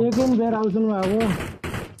क्या करता हूँ। एक इन वेयर हाउस में आ गया।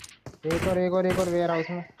 एक और वेयर हाउस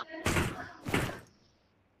में।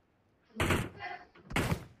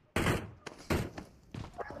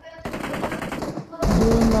 दो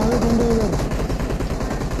मारे बंदे उधर।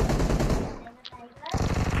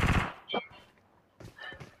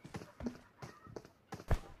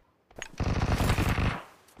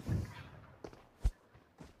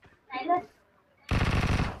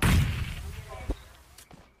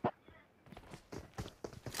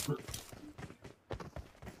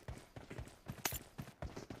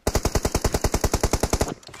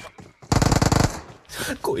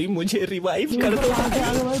 कोई मुझे रिवाइव कर दो भाई।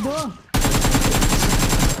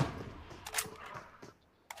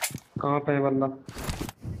 कहाँ पे है बंदा?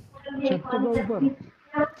 छत पे ऊपर।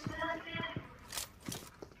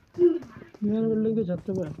 मेन बिल्डिंग के छत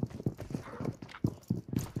पे।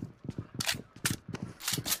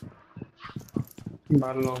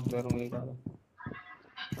 बाल लॉक करूँगा।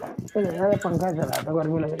 यार पंखा चला था,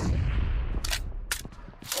 गर्मी लग रही है।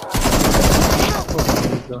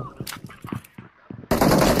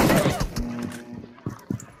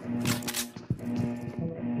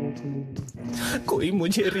 कोई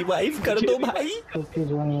मुझे रिवाइव कर दो भाई। छुट्टी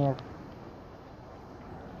जो नहीं है।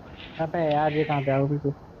 अबे यार ये कहाँ पे आओ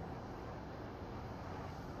बिल्कुल।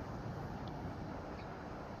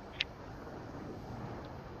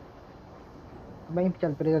 वहीं पे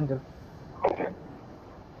चल प्रेजेंट चल।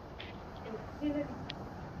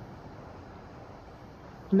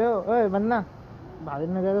 लो ओए बन्ना भाई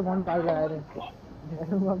ने जैसे फोन पास लगा रहे हैं।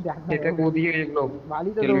 इतने कूदिए एक लोग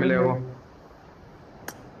वाली तो किल दो मिलेगा।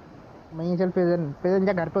 वहीं चल प्रेजेंट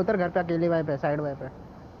जा घर पे उतर। घर पे अकेले वाई पे साइड वाई पे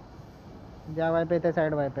जा। वाई पे थे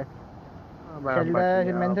साइड वाई पे चल रहा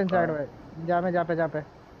है। मेंशन साइड वाई जा। मैं जा पे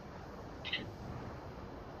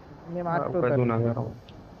मैं मार्क पे उतर।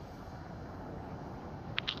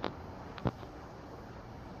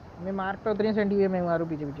 मैं मार्क पे उतरी सेंटी वे में मारू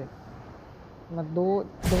पीछे मैं दो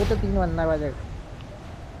तो तीन बंदा बजे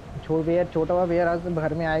छोटा हुआ वेयर हाउस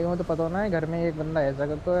घर में आए हूँ तो पता होना है। घर में एक बंदा ऐसा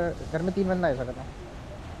कर तो घर में तीन बंदा ऐसा करता।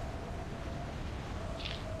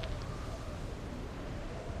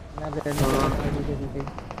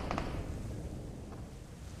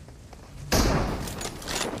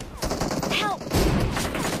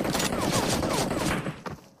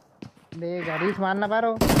 देख हरीश मारना पा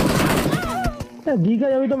रहा हो दी का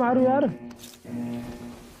अभी तो मारू यार।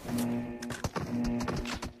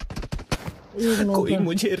 कोई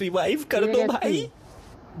मुझे रिवाइव कर दो भाई।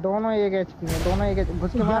 दोनों एक एचपी में। दोनों एक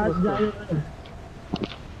घुस के मार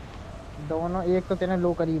दोनों। एक तो तेने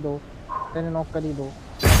लो करी दो। तेने नॉक करी दो।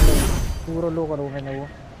 पूरा लो करो मैंने वो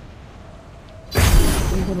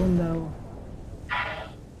बंदा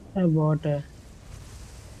वो बॉट है।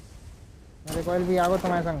 रिकॉइल भी आगो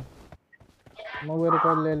तुम्हारे संग। मैं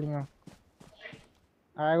रिकॉइल ले लिया।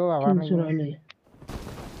 आएगो हवा में।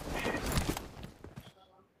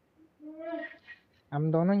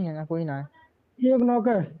 हम दोनों ही है ना कोई ना है। एक नॉक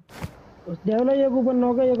है उस देवला। एक ऊपर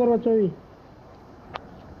नॉक है। एक और बच्चा भी।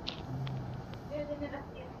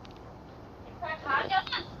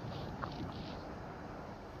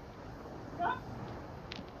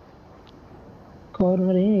 और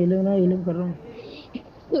मैं हीलिंग कर रहा हूँ।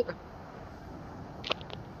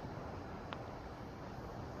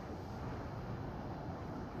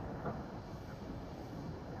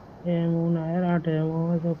 एमो ना यार 8 एमो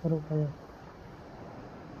में तो करो क्या।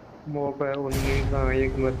 वो पे उन्हीं का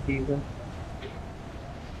एक मर्जी का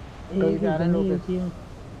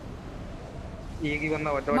एक ही बंदा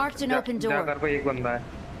बचा। जाकर पे एक बंदा है।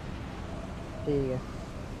 ठीक है।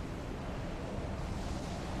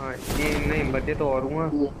 हाँ ये नहीं बचे तो और हुआ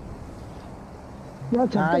यार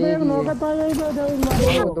छत पे एक नौका था यही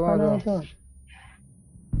पे मारो।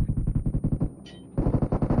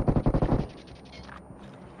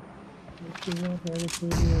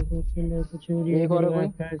 एक और कोई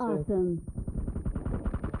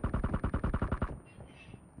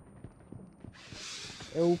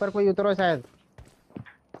ऊपर कोई उतरो शायद।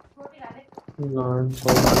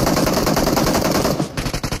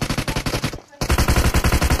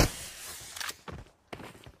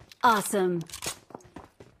 Awesome.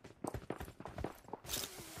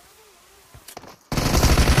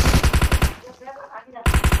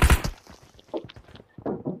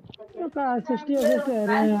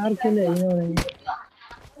 यार किले ही हो रही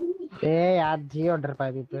है यार जी ऑर्डर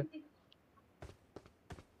पाई भी पे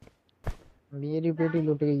मेरी पेटी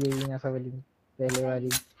लूट गई है ना सब वाली पहले वाली।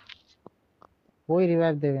 कोई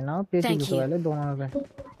रिवाइव देवे ना पेटी लूट वाले दोनों पे।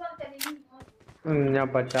 यहाँ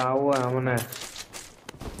बचा हुआ है हमने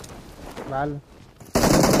बाल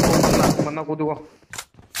बंदा कूद को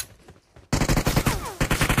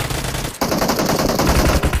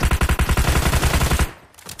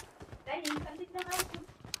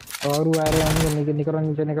और वो आ रहे हैं, निकलो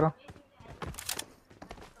नीचे निकलो।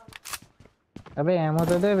 अबे एमो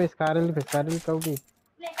तो दे, फिस्कारल कब की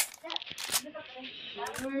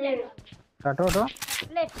हटो हटो।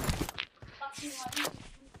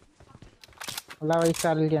 लाओ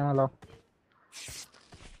इसकारल के एमो लाओ।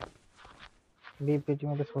 बीप पिच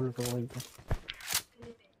में तो सोल्ट हो गई है।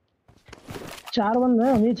 4 बंद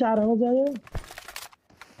है, हम 4 हो जाए।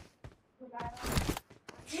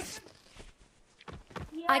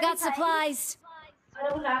 I got supplies.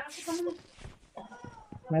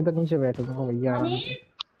 मैं तो नीचे बैठ हूँ भैया आराम से।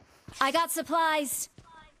 I got supplies.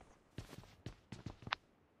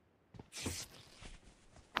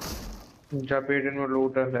 पेट में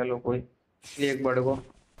लूट ले लो कोई एक बड़े को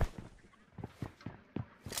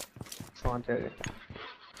पहुंचे गए।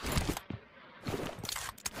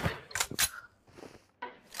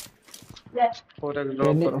 और एक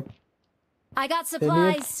ड्रॉप करो। I got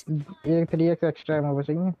supplies. एक 3x एक्स्ट्रा है मुझे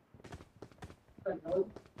चाहिए।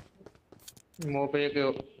 मो पे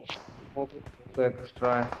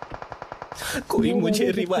एक्स्ट्रा है। कोई मुझे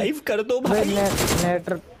रिवाइव कर दो भाई।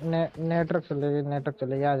 नेटवर्क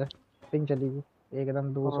चलेगी आजा। पिंग चलेगी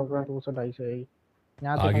एकदम 200 200 250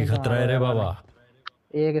 यहाँ तो आगे खतरा है रे बाबा।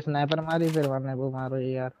 एक स्नाइपर मारी फिर वरने वो मारो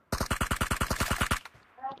यार।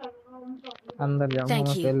 अंदर जाऊंगा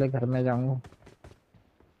मैं, पहले घर में जाऊंगा।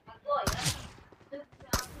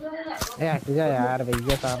 ए हट जा यार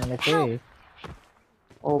भैया सामने से।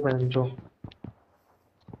 ओ बेंचो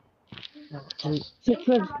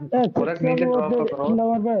पूरा नीचे ड्रॉप करो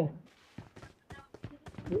नंबर पे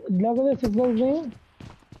लगो दे 6 नहीं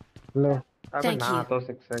लो। अबे ना तो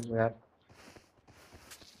 6 यार।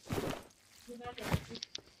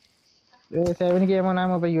 ये 7 की एमो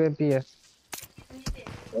नाम पे यूएमपी है।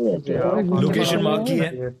 लोकेशन मार्क की है।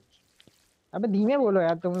 अबे धीमे बोलो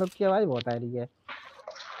यार, तुम लोग की आवाज बहुत आ रही है।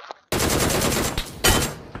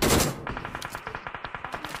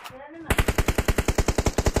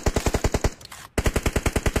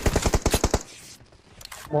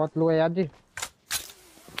 बहुत लो है यार जी।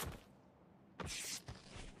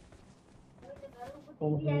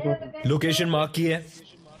 लोकेशन मार्क की है।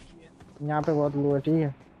 यहाँ पे बहुत लो है, ठीक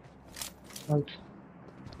है।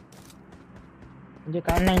 मुझे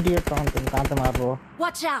कार 98 कहाँ पे मार रहे हो?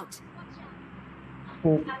 Watch out.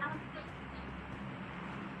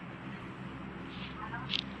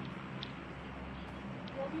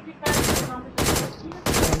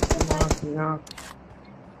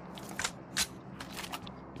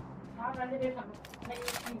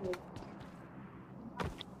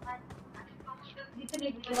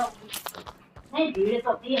 नहीं भीड़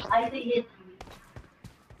तो थी भाई से ये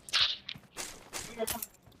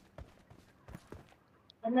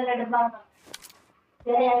अंदर डब्बा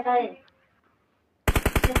चले आएगा ये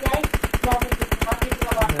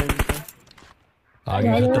आगे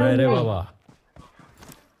खतरा है रे बाबा।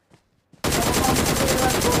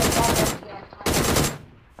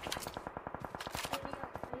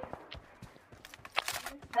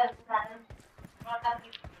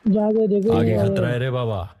 जाके देखो आगे खतरा है रे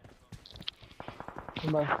बाबा।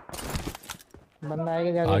 बंदा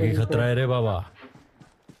आएगा जाके आगे खतरा है रे बाबा।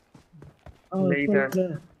 नहीं था।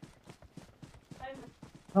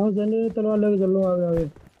 आओ चले तलवार लेके चलो आगे आगे।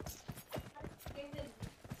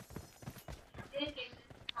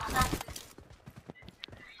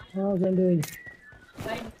 हाँ चलो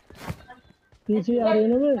पीछे आ रहे हैं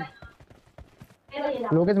ना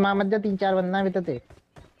लोकेश मां मत जा, 3-4 बंदा भी तो थे,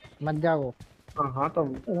 मत जाओ। हाँ तो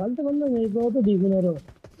हाल तो बंदा नहीं तो दिख नहीं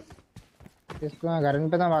रहा। इसको घर में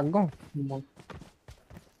पता भाग गो।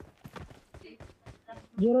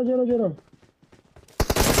 जोरो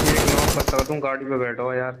एक नॉक बता दूं, गाड़ी पे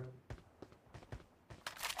बैठो यार।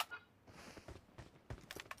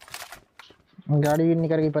 गाड़ी भी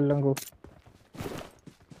निकल गई पल्लंग को।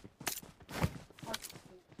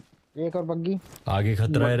 एक और बग्गी। आगे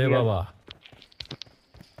खतरा है रे बाबा।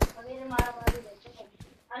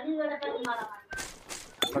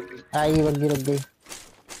 आई बग्गी रुक गई।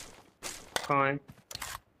 कहाँ है?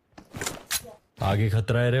 आगे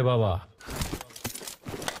खतरा है रे बाबा।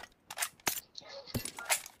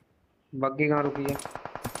 बग्गी कहाँ रुकी है?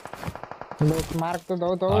 लोग मार्क तो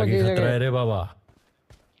दो तो आगे खतरा है रे बाबा।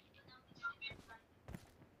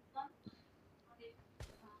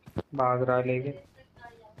 भाग रहा लेके।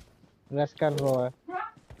 रश कर रहा है।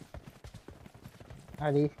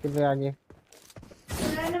 अरे इसके पे आगे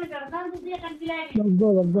लग दो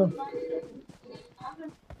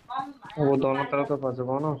वो दोनों तरफ तो फंस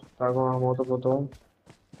गो ना, ताकि वहाँ वो तो बताऊँ।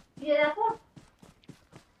 ये देखो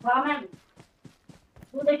वहाँ मैं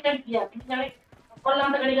दूध एक टन किया चले कल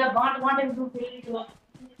हम तक गड़ीगा बांट बांट दूध पी ली तो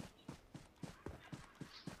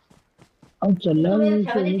अब चल रहा है, मैं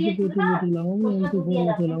छवि सोने देती से है पेटी सुनता वेटी लाऊंगा, मैं उसमें उनके दूध दिया फोन में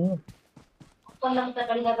जाता है चलाऊंगा। पल्लम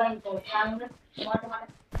तकड़ी का काम तो शाम में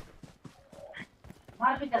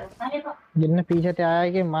मार के चलता है तो जिनने पीछे से आया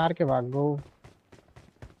है कि मार के भाग गो।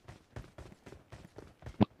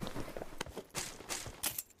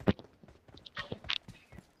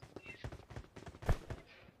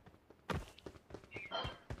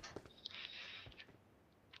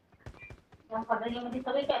 हम पकड़ने में सभी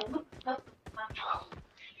कह रहे हैं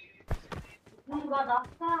इतनी बात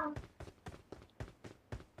आपका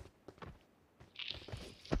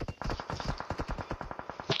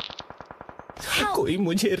कोई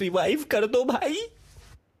मुझे रिवाइव कर दो भाई।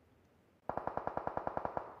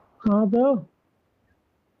 हाँ तो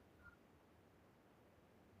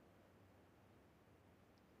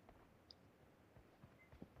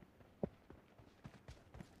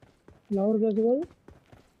लाहौर कैसे भाई?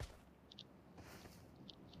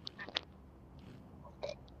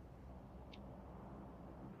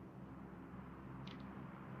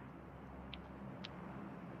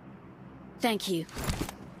 Thank you.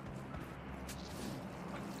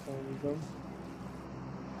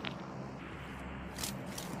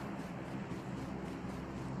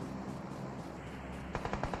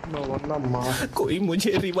 कोई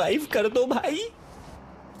मुझे रिवाइव कर दो भाई।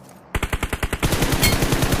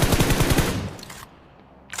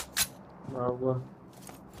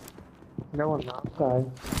 वो नाम का है।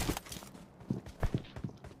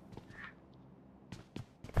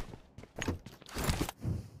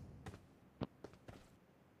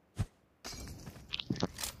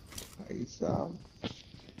 भाई साहब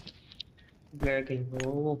ब्लैक ही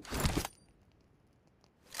हो।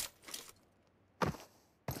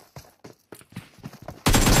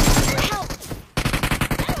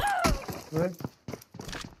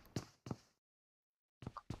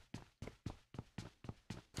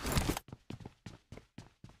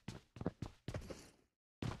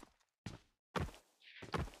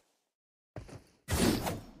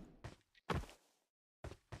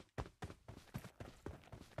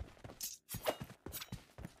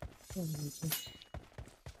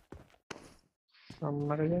 सब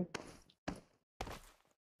मर गए।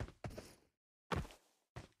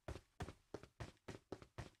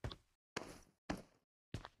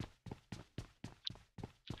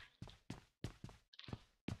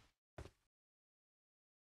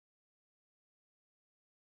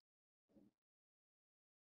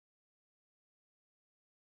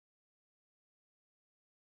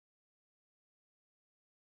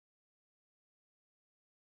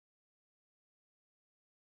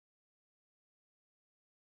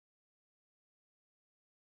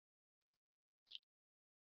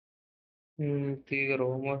 ठीक है रो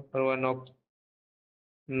पर वह नॉक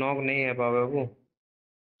नॉक नहीं है पावे वो।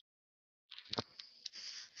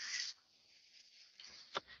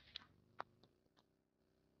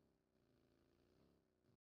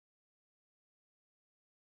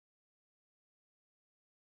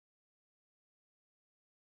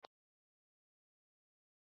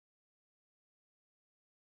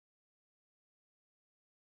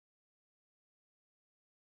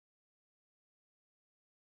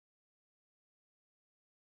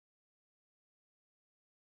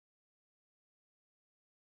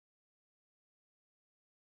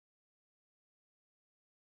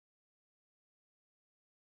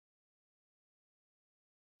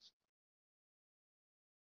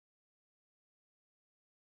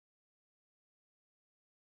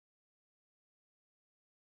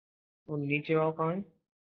 और नीचे आओ कहाँ है?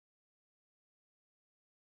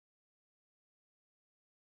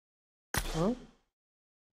 हाँ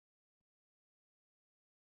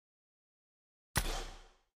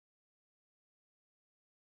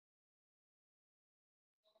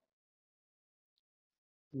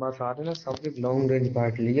बस आ रहे ना सबके लॉन्ग रेंज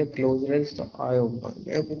बांट लिया क्लोज रेंज तो आयो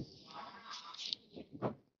भाई।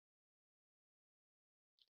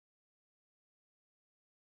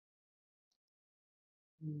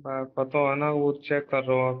 पता है ना वो चेक कर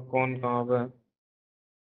रहा हूँ कौन कहाँ पे है।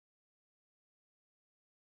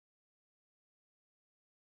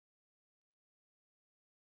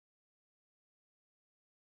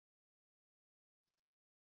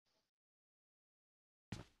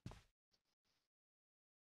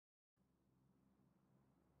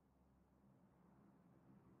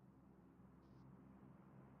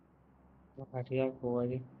 हटिया हुआ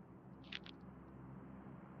जी।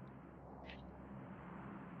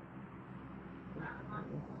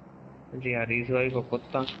 जी हरीश भाई को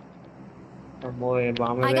कुत्ता अब वो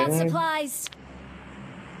बाह में I रह got गए। supplies.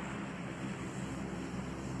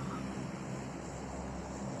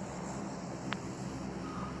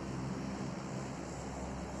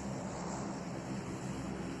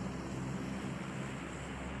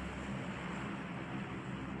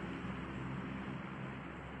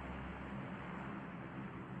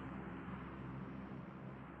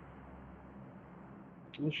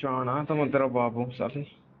 तू शाना तो मैं तेरा बाप हूँ साले।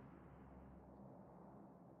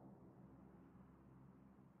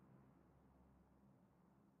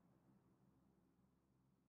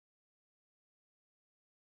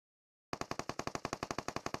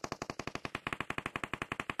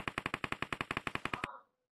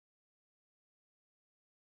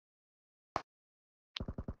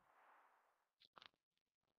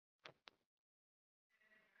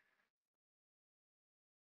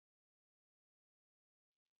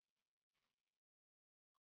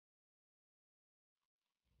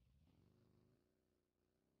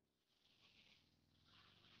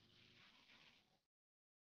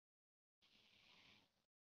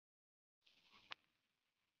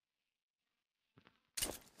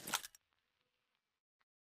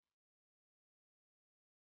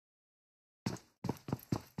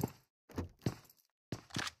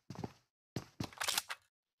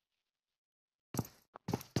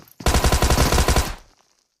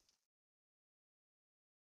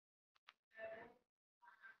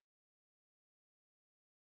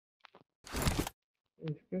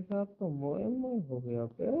 इसके साथ तो मोए मोए हो गया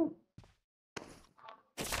पे।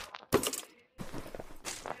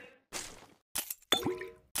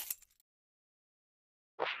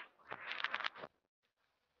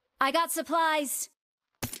 I got supplies.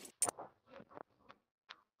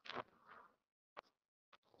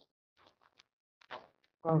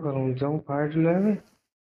 क्या करूँ, जाऊँ फाइट ले।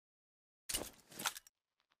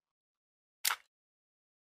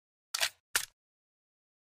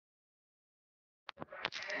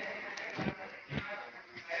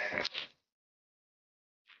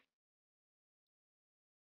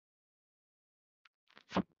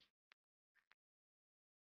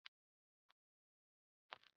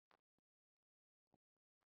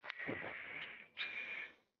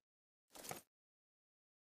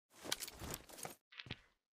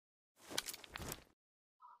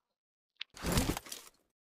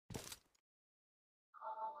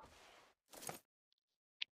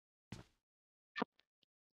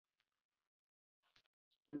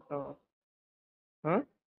 हाँ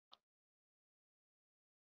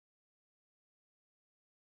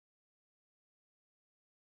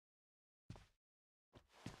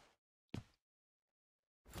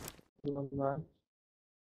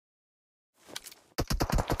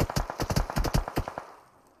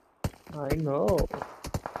I know.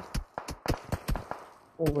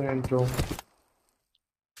 Oh man, Joe.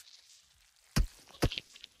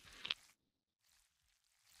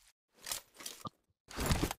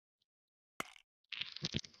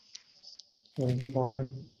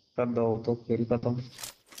 कर दो तो खेल खत्म।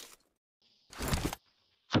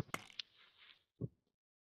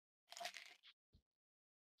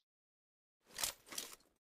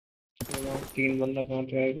 तीन बंदा कहाँ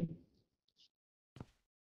पे आएगा?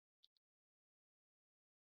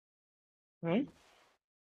 हैं?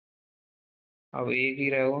 अब एक ही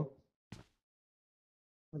रहे हो।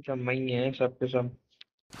 अच्छा मैं ही है सब के सब।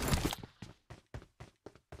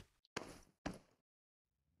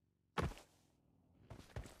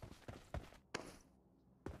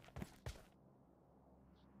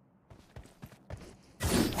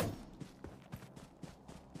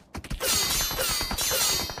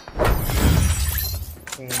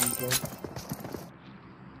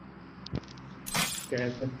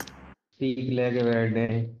 कैसे पीक लेके बैठे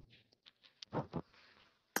हैं।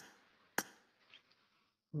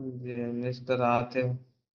 मिस्टर आते हो।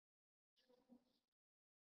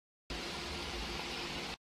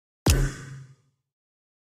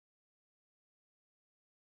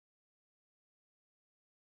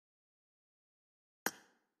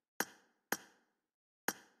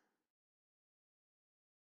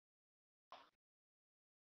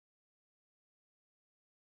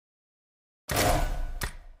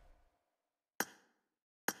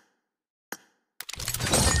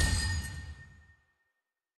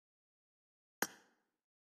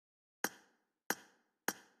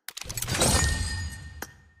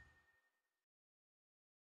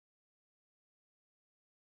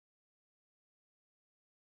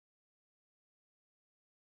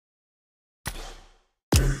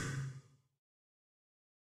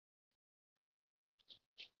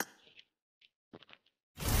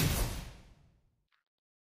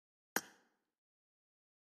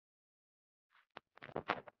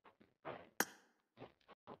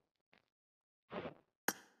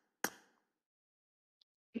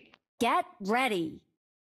 Get ready.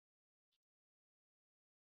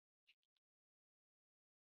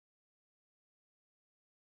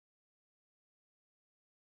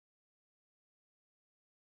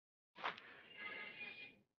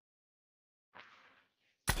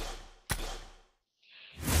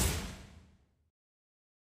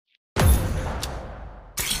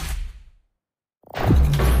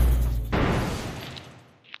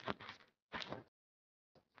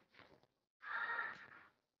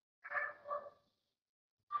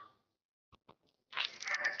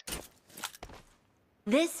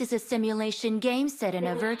 This is a simulation game set in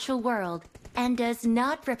a virtual world and does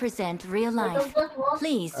not represent real life.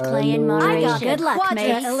 Please play in Hello. I got moderation. good luck, Take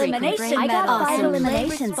mate. frequent Elimination breaks, I got and 5 play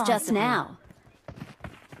eliminations just responsibly. now.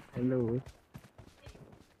 Hello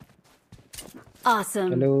Awesome.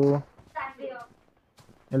 Hello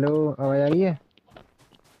hello आवाज आ रही है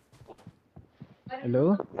hello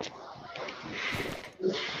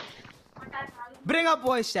Bring up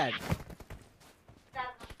voice chat.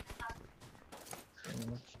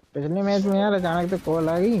 पिछले match में यार अचानक से call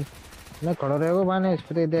आ गई मैं खड़ा रह गया बाने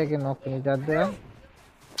स्प्रे दे के नॉक नहीं जाते यार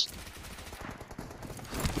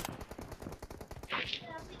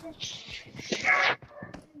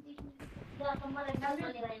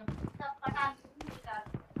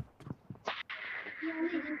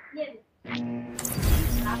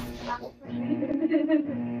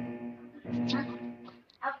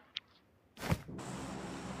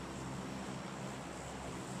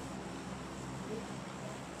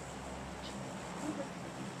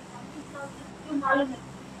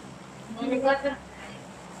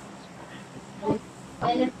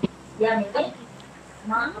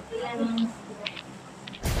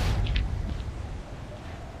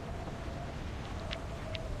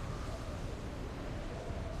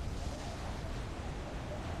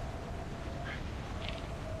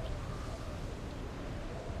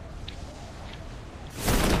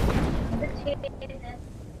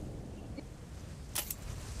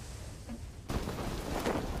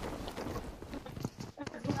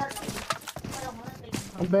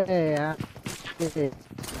अबे यार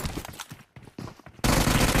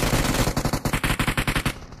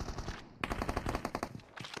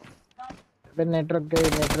अबे नेटवर्क गए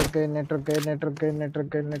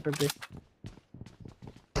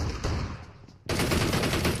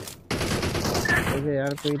अबे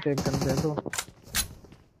यार कोई तो एक गन दे दो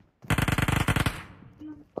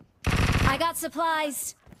I got supplies.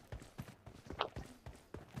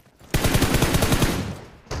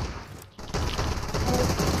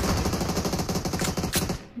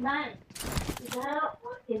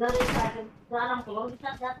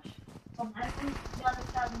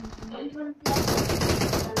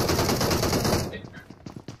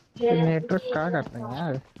 नेटवर्क क्या करते हैं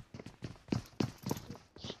यार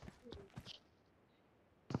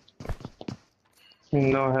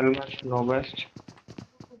No helmet, no vest.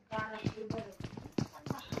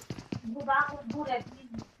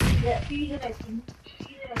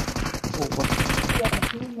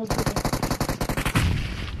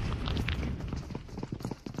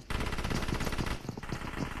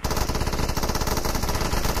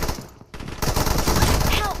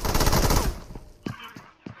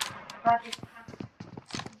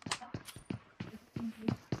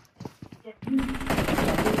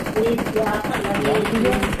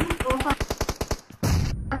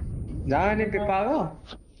 जाने के पागल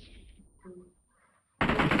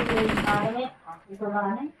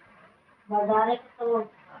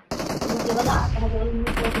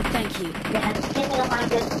Thank you.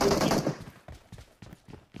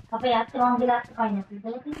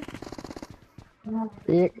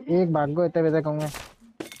 एक भाग गो इतने बजे कहूँगा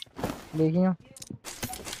देखियो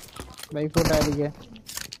भाई फोट आ रही है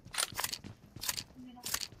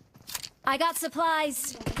I got supplies.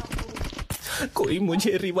 कोई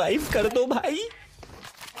मुझे रिवाइव कर दो भाई.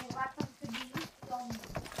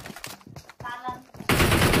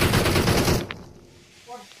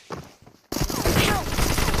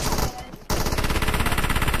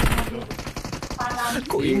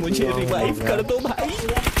 कोई मुझे रिवाइव कर दो भाई.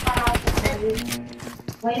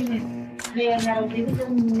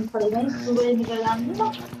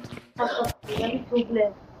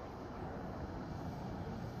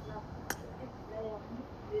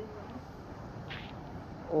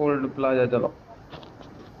 ओल्ड प्लाजा चलो.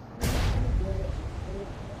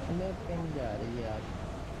 मैं पिन जा रही है यार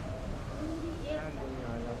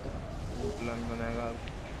प्लान बनाएगा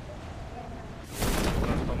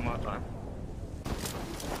तो माता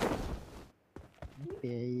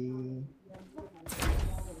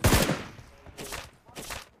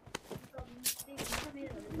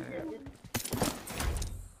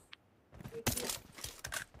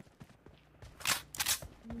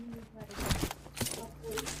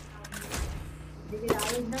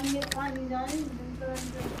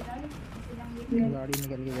गाड़ी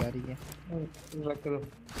निकल के जा रही है रख दो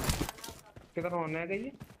किधर होने है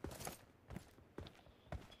ये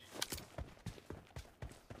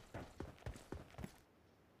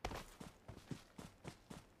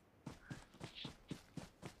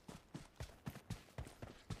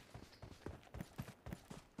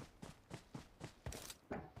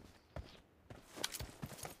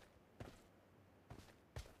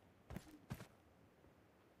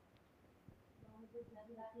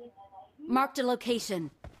Marked a location.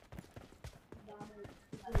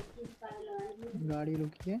 गाड़ी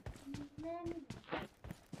रुकी है,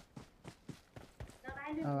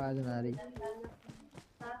 आवाज ना आ रही,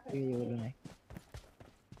 ये बोलो नहीं।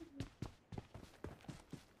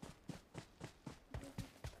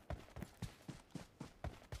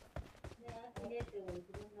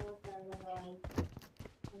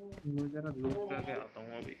 मैं जरा लूट करके आता हूँ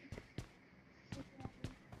अभी।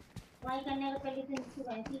 वही करने का पहले तो इसको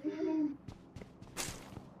वैसे ही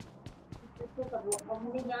इसको कर लो। अब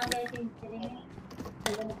मुझे यहाँ गए थे करेंगे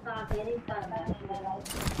तो का कह रही का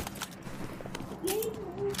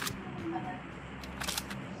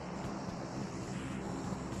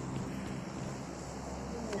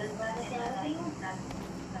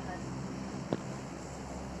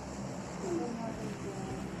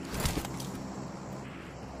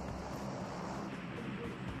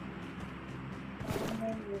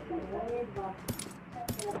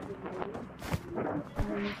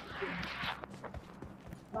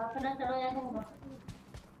बात ना चलो यार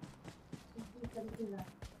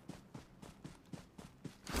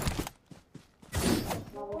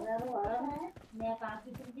मैं कहाँ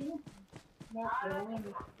की चलती हूँ मैं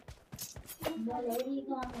ले रही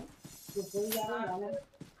हूँ जो कोई यार वाला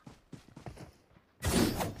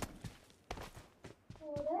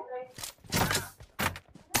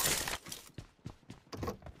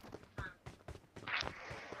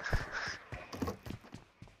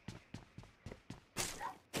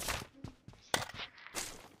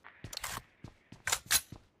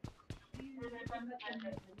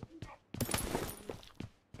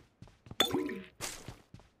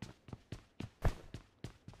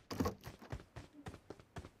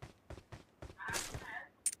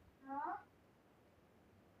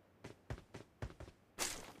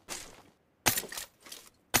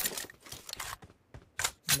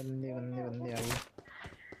बंदे बंदे बंदे आ गए।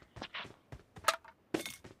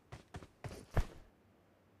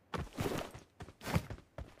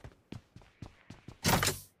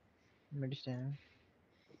 मिड स्टैंड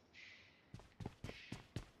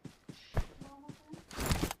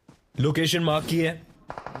लोकेशन मार्क की है,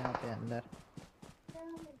 यहाँ पे अंदर।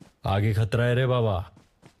 आगे खतरा है रे बाबा।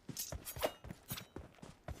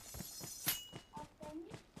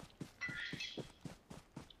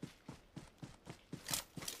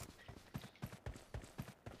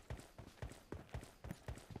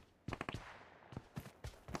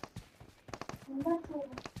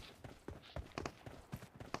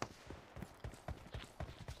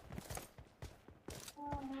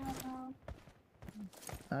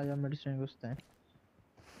 आजा मिड स्टैंड घुसते हैं।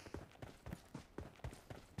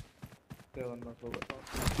 क्या करना सो बताओ।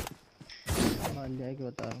 मान जाए कि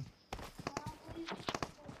बता रहा हूँ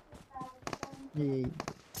ये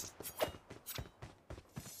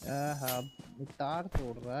हाँ तार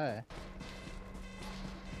तोड़ रहा है।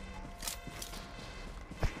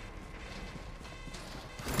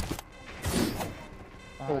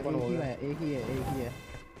 हाँ ओपन हो गया। एक ही है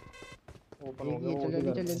ओपन हो एक ही गया। है। चल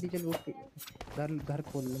जल्दी चल जल्दी चल वो घर घर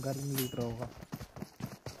खोल, घर में लूट रहा होगा।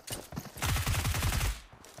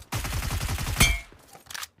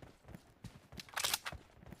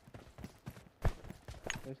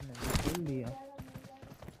 इसने खोल दिया।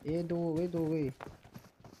 ये दो हो गए।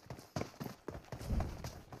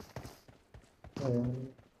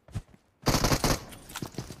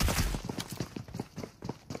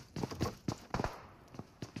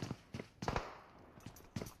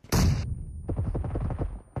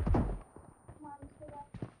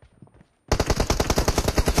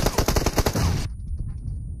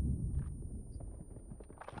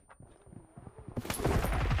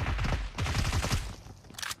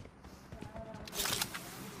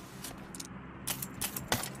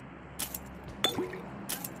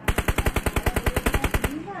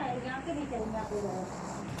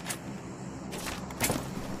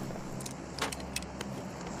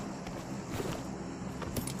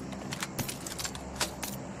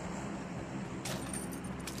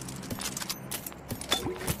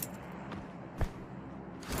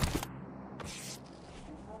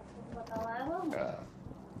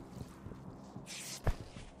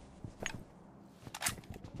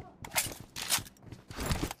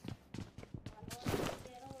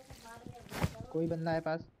 कोई बंदा है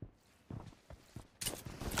पास।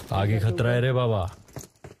 आगे खतरा है रे बाबा।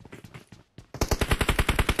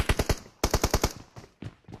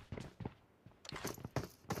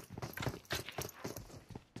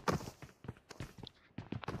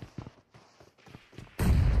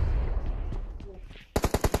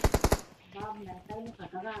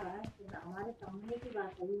 हमारे सामने की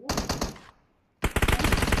बात है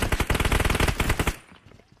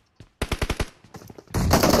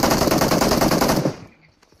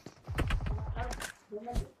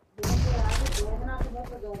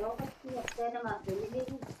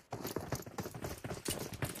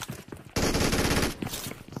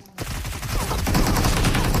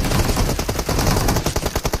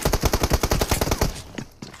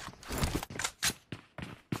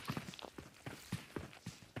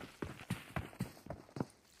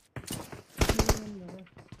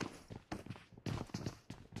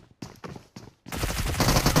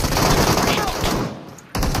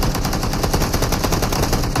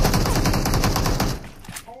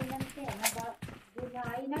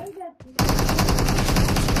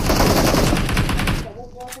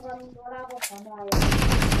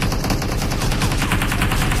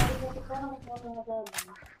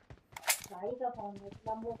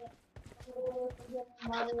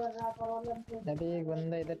अभी एक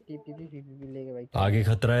बंदा इधर टीपीपी लेके भाई आगे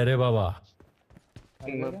खतरा है रे बाबा।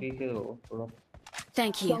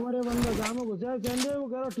 Thank you. हमारे बंदा जाम घुसा संडे वो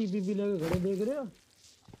कह रहा टीपीपी लेके खड़े देख रहे हो।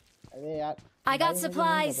 अरे यार I got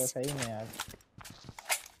supplies. सही में यार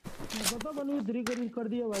पता बनी 3 कर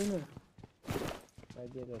दिया भाई ने। भाई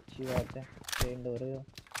ये तो अच्छी बात है, ट्रेंड हो रहे हो।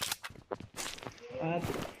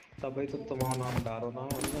 तभी तो तुम्हारा नाम डालो ना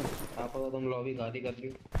उसमें, आप तो तुम लॉबी खाली कर ली।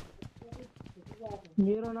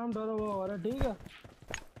 मेरा नाम डालो वो और ठीक है।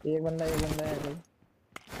 एक बंदा है भाई।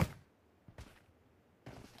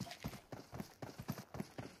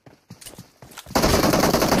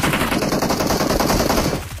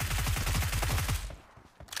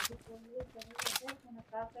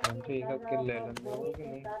 ठीक है किल ले लेंगे कि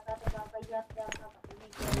नहीं?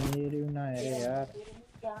 मेरी ना है रे यार।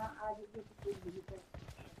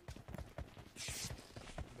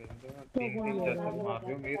 मार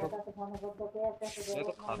रहे हो मेरे मैं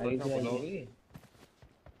तो खाता ही ना बोलोगी।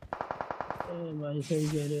 भाई सही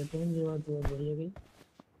कह रहे हो तुम, ये बात बहुत बढ़िया गई।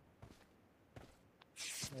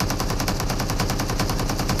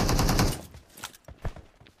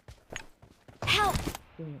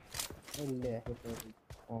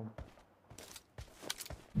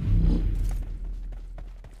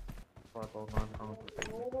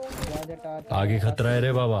 आगे खतरा है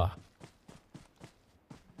रे बाबा।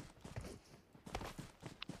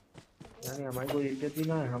 यानी हमारी कोई इज्जत ही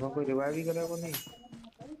ना है, हमें कोई रिवाइव ही करेगा नहीं।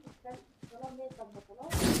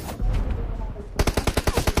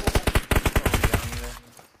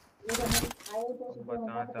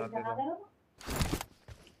 बचना चाहते तो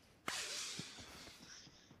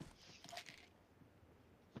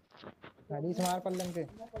गाड़ी से मार पल्लम के।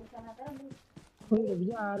 रुक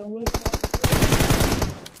जा आ रहा हूँ।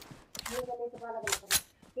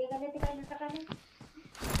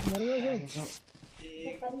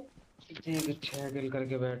 एक 6 किल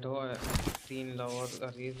करके बैठो है, 3 लवर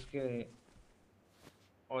अरीज के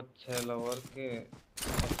और 6 लवर के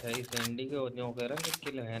और 6 सैंडी के, और न्यू कह रहा है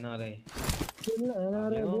किल है ना रहे। किल है ना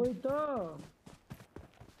रहे वही तो।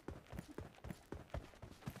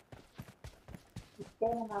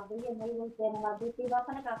 तेरे ना दे ये नहीं, वो तेरे ना दे ये बात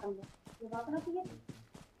ना कर ले, ये बात ना चाहिए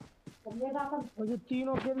समझे बात। और जो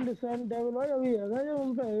तीनों किल डिसेंट डेविल भाई अभी है जो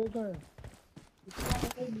उन पे है कहां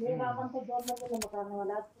ये बात से जोर में मकाने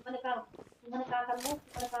वाला मैंने कहा कर लो,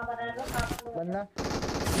 मैंने कहा बना लो का बंदा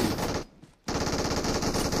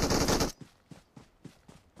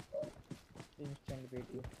इंस्टेंट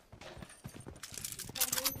बेटी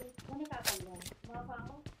मैंने कहा कर लो मां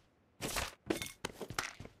पाओ।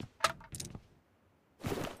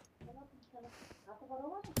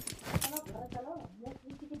 चलो मैं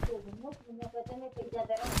किसी की दे दूंगा, मैं कहते मैं पिट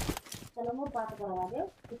जाता है। चलो मैं बात करवा दे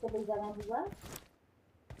किसे ले जाना हुआ।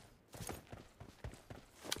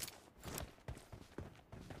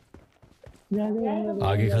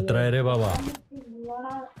 आगे खतरा है रे बाबा।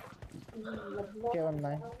 क्या बनना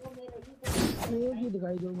है? ये भी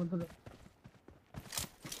दिखाई दो मतलब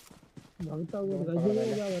भागता हुआ दिखाई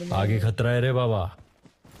दे। आगे खतरा है रे बाबा।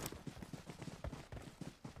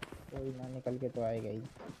 कोई ना निकल के तो आएगा ही।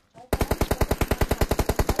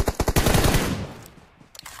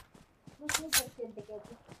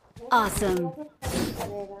 Awesome.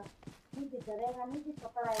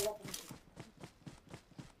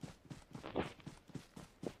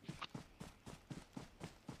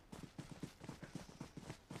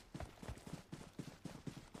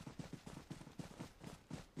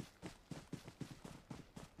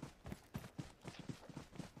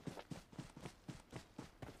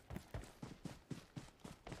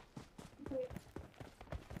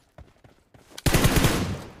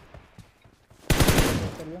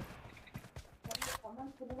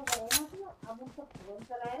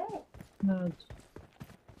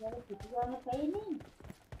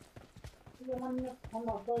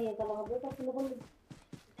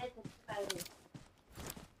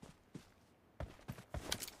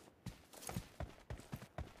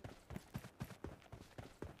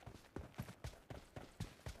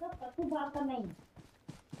 बात नहीं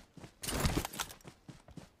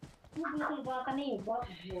बिल्कुल बात नहीं बहुत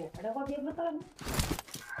अरे को देख बता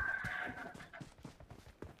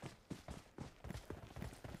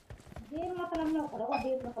देर मतलब ना करो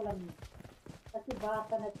देर मतलब नहीं अच्छी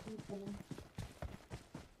बात नहीं नहीं।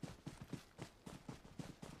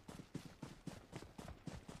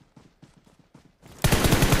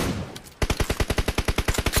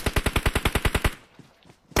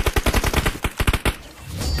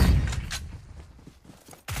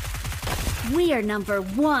 We are number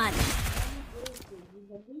 1.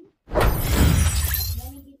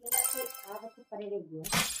 करे रही है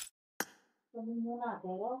तुम मुंह ना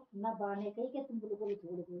करो ना बाने कही कि तुम बिल्कुल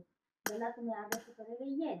छोड़ दो गला तुम्हें आगे से करे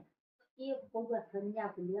रही है कि कोई संज्ञा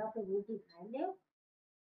को लिया तो रोटी खा ले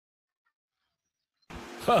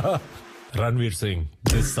Ranveer Singh,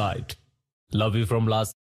 this side. Love you from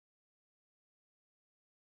last.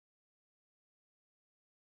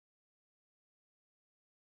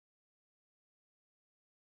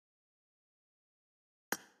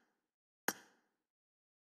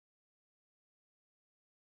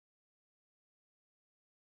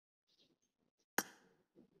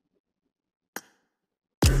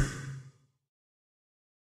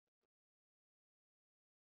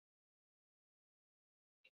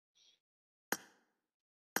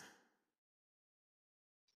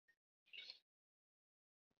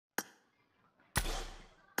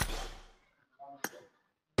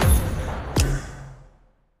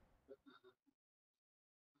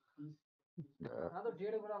 हाँ तो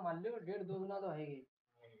 1.5 गुना मान लो 1.5-2 गुना तो है ही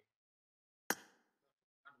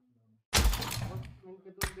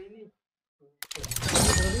इनके तो गई नहीं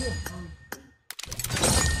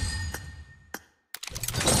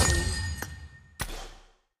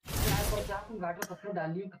यार पर चाकू घाटो पत्थर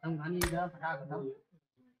डालिए खत्म खानी इधर फटा खत्म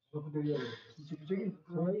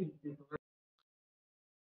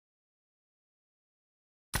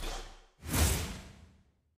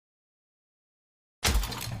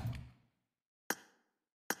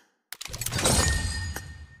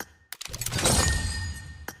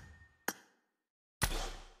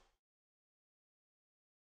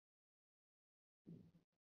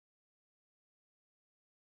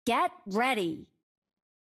Get ready.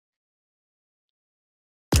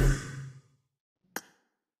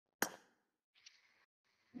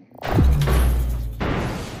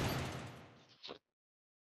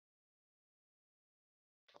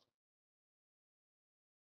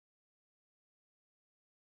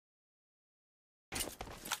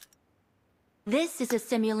 This is a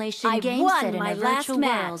simulation game set in a virtual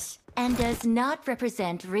world and does not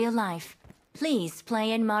represent real life. Please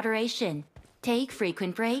play in moderation, take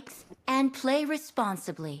frequent breaks, and play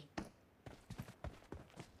responsibly.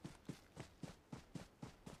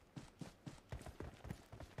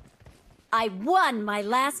 I won my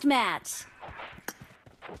last match.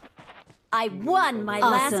 I won my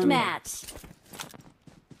last match.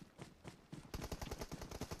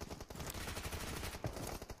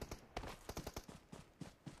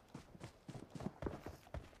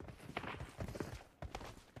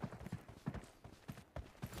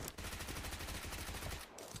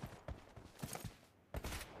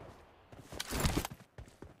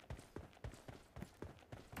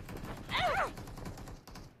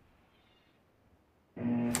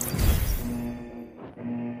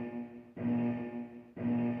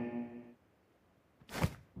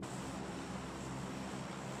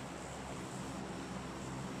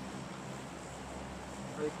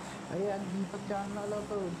 अरे यार दीपक चार ना लो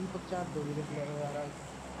तो दीपक चार दो wicket ले लो यार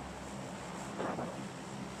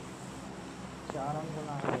चार अंक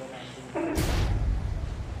ना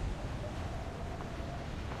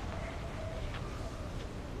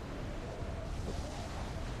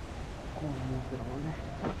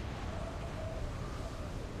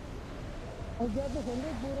और क्या तो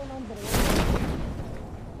संदीप पूरा नाम पड़ेगा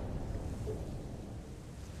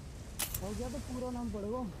और क्या तो पूरा नाम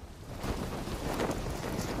पड़ेगा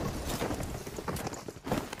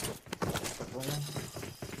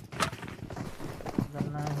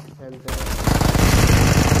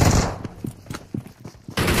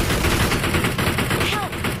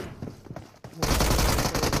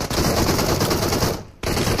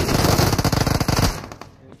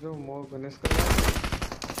जो मोर गणेश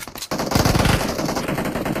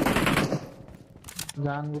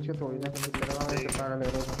जानबूझ के तोड़ना तुम कर रहा है टका ले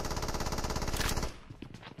रहा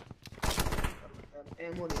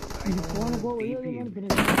कौन को ये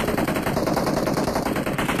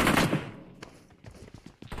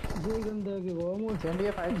गंदा के वो मो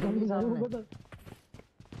चैंडिया 5 चैंडी सामने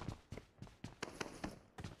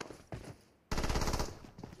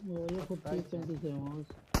ये खुद 30 चैंडी से वो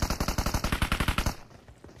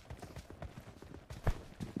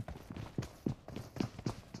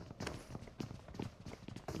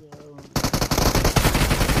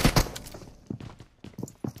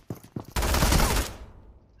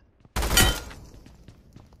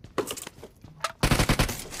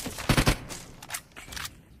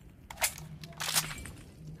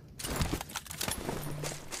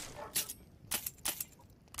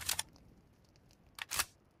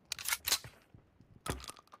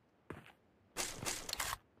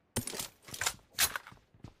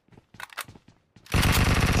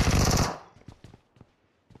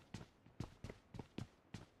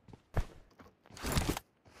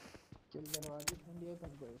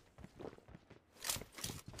गए।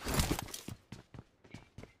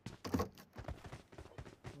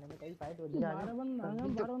 मैंने कहीं फाइट हो दिया 12 बंदा आया,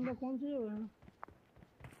 12 बंदा कौन से हुए हैं?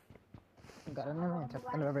 गरने में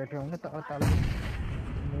छप्पन पे बैठे होंगे तो ताल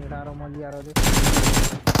मेरा रोमोली आ रहा है।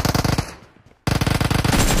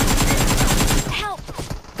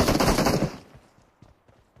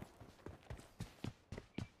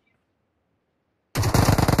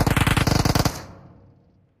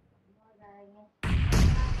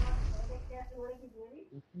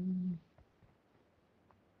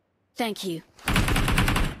 Thank you.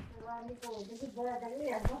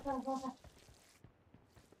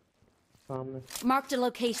 सामने Marked a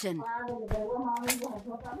location.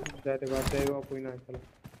 जाते बात है वो कोई ना चलो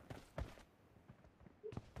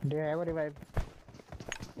Do you have a revive?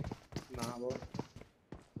 ना वो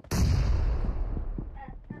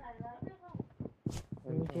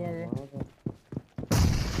नीचे है।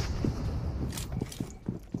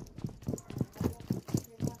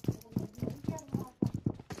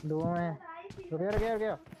 दो में रुक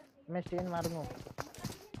गया मैं स्टेन मारूंगा।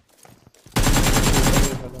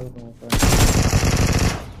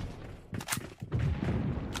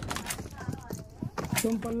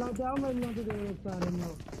 तुम पल्ला जाओ, मैं यहाँ पे दे सारे में।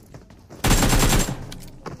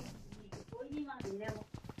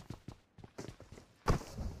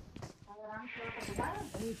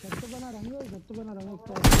 छत बना रंगे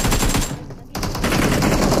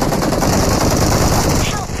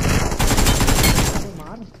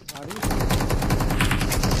मार मारी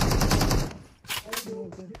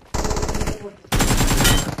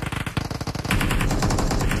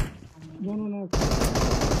दोनों ने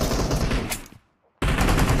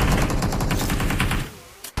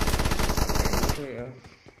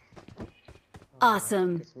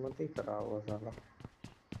Awesome. किस्मत ही खराब हुआ साला।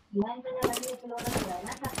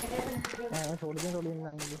 छोड़ दे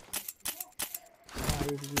लाएंगे।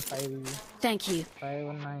 5 Thank you.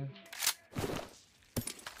 519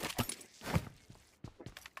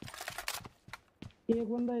 एक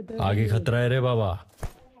बंदा है आगे खतरा है रे बाबा।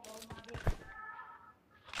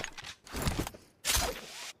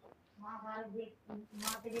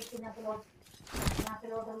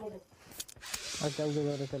 अच्छा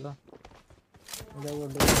उधर चलो जाओ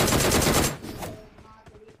बंदा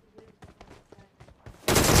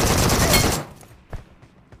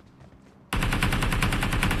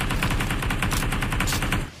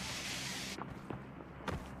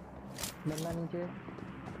नीचे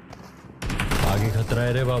आगे खतरा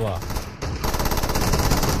है रे बाबा।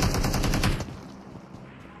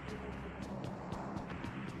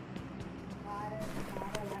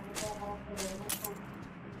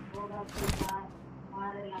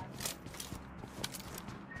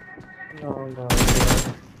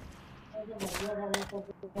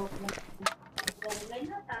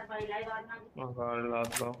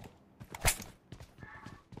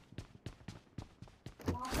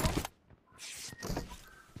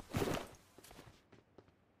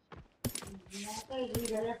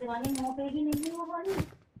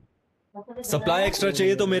 सप्लाई एक्स्ट्रा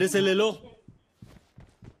चाहिए तो मेरे से ले लो।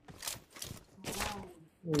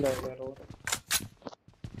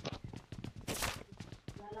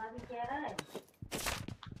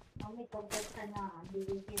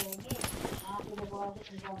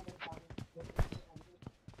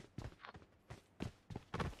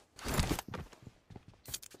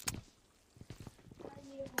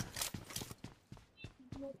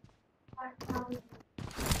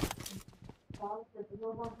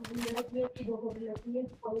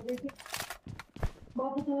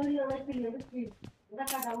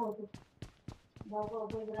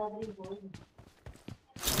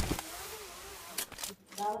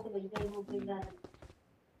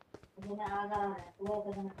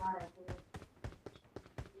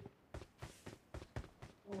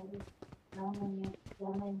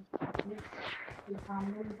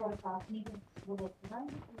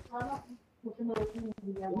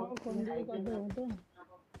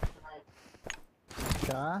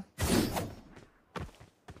 क्या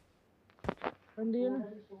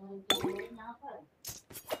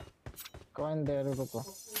कौन दे रहे को?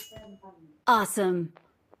 Awesome.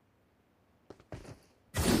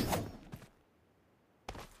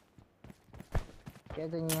 क्या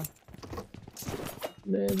चाहिए?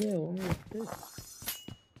 दे दे होंगे।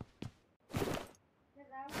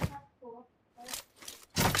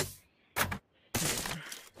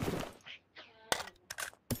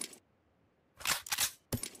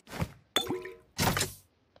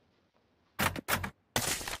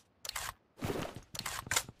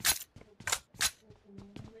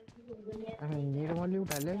 नीड वाली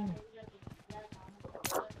उठा ले।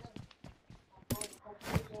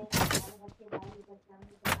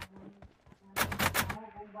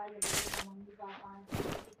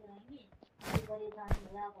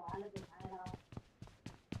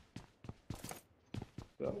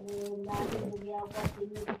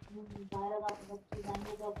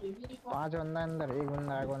 पांच बंदा अंदर, एक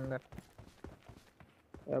बंदा आगे अंदर।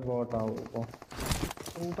 ए बहुत आओ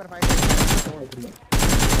ऊपर फाइट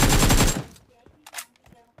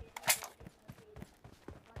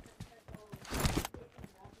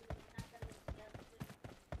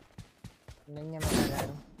नहीं है, मैं जा रहा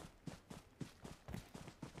हूँ।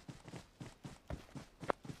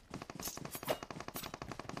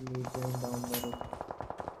 नीचे डाउन करो।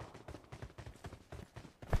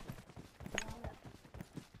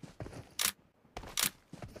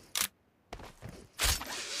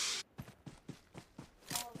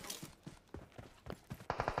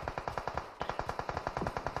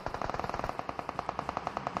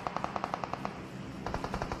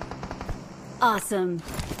 Awesome.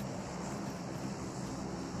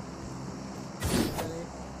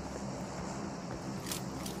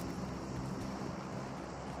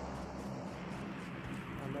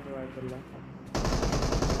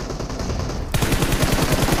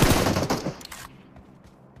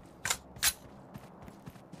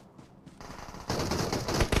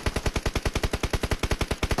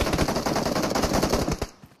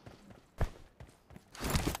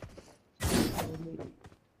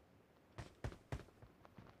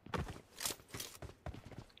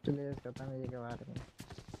 चलिए करता हूँ ये के बारे में।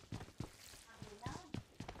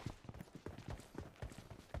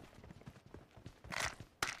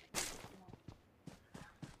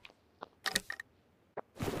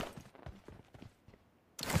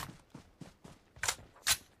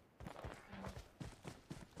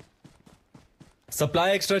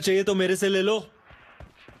 सप्लाई एक्स्ट्रा चाहिए तो मेरे से ले लो।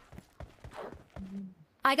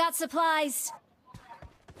 I got supplies.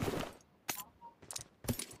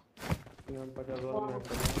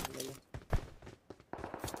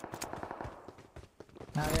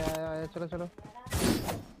 आया चलो चलो।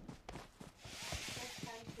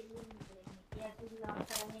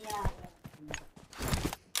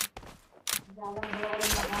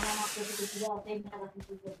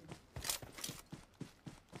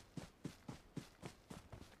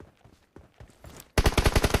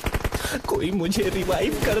 कोई मुझे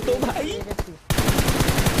रिवाइव कर दो भाई।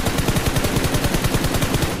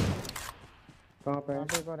 कहाँ पे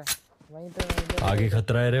वहीं पे आगे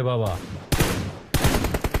खतरा है रे बाबा।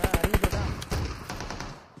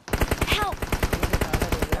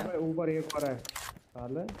 ऊपर एक और है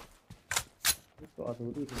साले, तो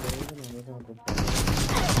अधूरी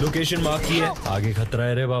लोकेशन मार्क की है, आगे खतरा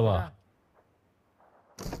है रे बाबा।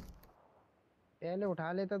 पहले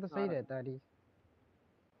उठा लेता तो सही रहता। अरे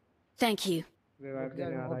Thank you. उठ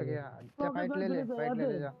गया। जा फाइट ले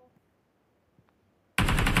ले जा।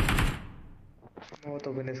 वो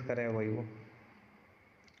तो फिनिश करे भाई वो।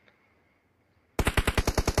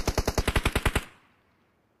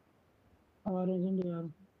 और एजेंट यार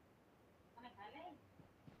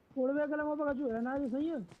उड़वे कलम का जो है ना, ये सही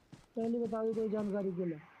है। पहले बता दो कोई जानकारी के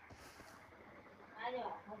लिए।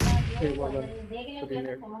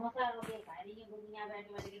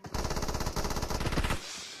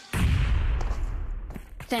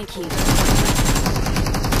 Thank you.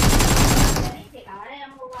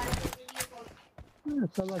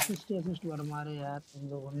 सब असिस्ट बार मारे यार तुम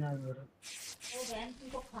लोगों ने मेरे। वो बहन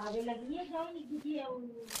तुमको खावे लगी है, जाओ नहीं कीजिए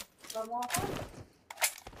कमो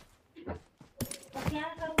तो क्या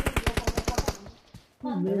करूं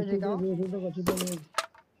मेरे तो कच्ची तो नहीं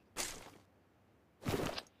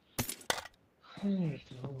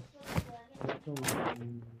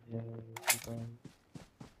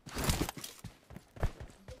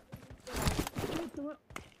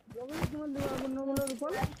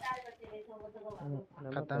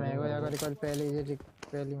खत्म है वो यार। रिकॉल पहले ये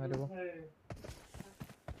पहली मेरे को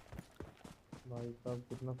भाई साहब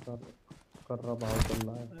कितना कर रहा भाव चल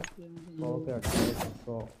रहा है। 100 के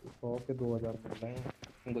 100 के 2000 मिल रहे हैं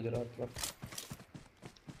गुजरात का।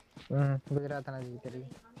 गुजरात ना जी करी।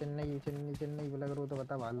 चेन्नई बोला करो तो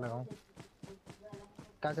बता बाल लगाऊं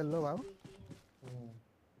क्या कर लो बाबू।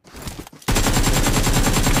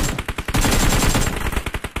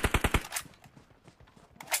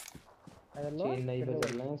 चेन्नई पे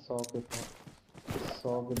चल रहे हैं 100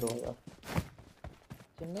 के 2000।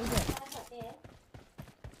 चेन्नई का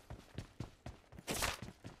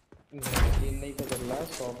चेन्नई पे चल रहा है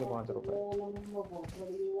 100 के 5 रुपए।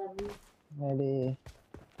 अरे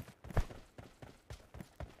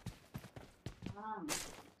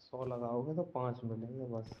 100 लगाओगे तो 5 मिलेंगे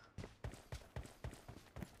बस।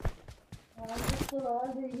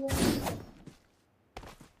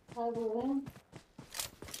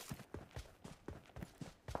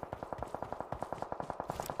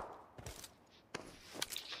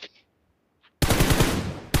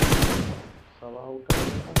 सब बाबा उठा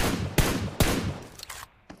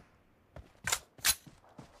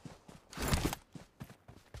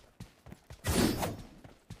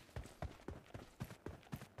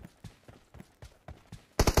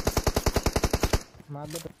मार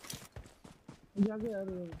दे जाके यार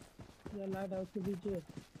लाइट हाउस के पीछे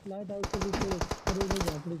करीब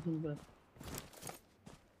झापड़ी चिल पर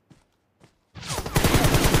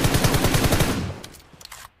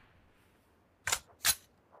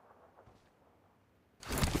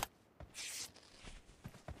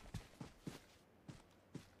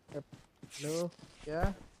हेलो क्या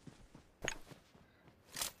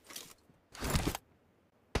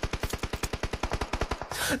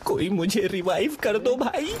कोई मुझे रिवाइव कर दो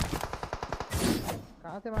भाई।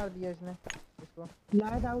 कहाँ से मार दिया इसने इसको?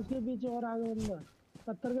 लाइट हाउस के पीछे और आगे बंदा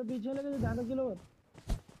पत्थर के पीछे लगे ज़्यादा किलो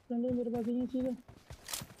चंदे मेरे पास ही सीधे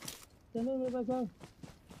चंदे मेरे पास आओ।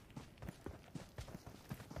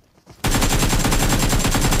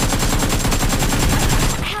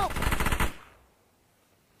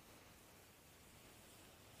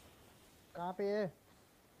 कहाँ पे है?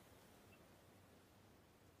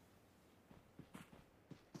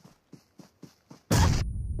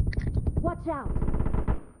 Watch out!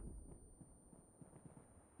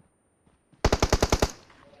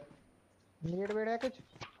 नीड वेड है कुछ?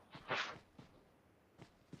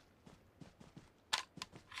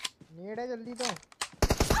 नीड है जल्दी तो।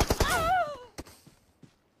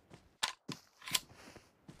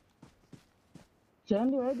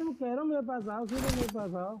 चंदे भाई तुम कह रहा हूँ मेरे पास आओ सीधे मेरे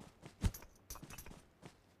पास आओ।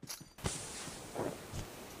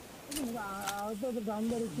 आओ तो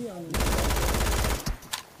दुकानदार की आओ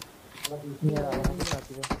मेरा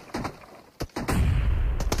साथी है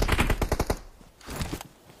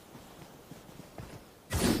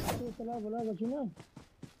तो चला बोला बच्चों ना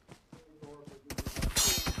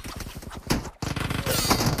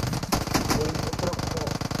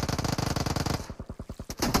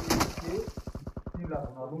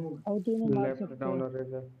आओ तो मैं मार सकता हूँ।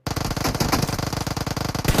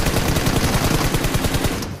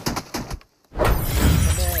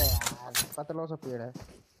 पतला सा पेड़ है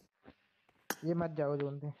ये मत जाओ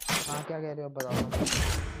जोन पे। हाँ क्या कह रहे हो अब बताओ।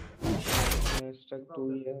 स्टक 2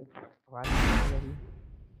 ही है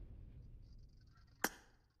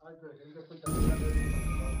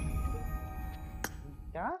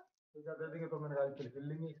क्या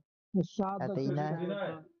पता ही ना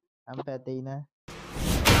हम पता ही ना।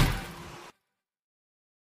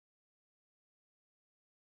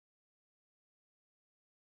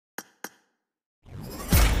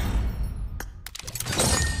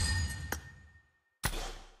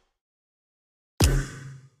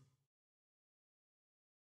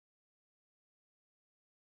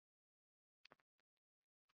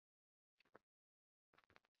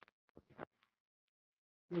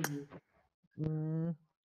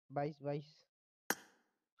 बाईस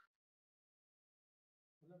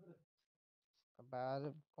बार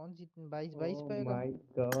कौन सी 22 पे माय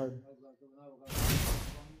गॉड।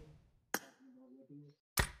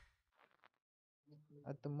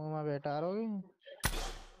 तुम वहाँ बैठा रहोगे?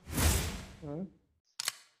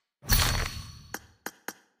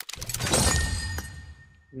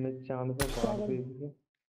 मैं चांद पे पार पे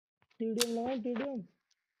टीडीएम लगाओ टीडीएम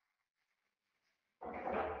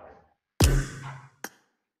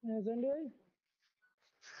संडे भाई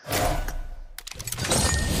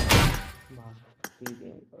ठीक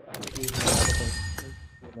है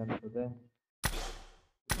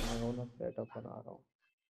मैं सेटअप बना रहा हूँ।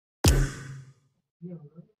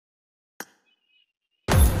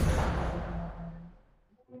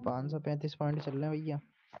 535 पॉइंट चल रहे हैं भैया।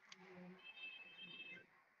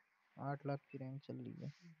 8 लाख की रैंक चल रही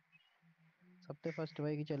है। सबसे फर्स्ट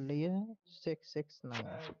भाई की चल रही है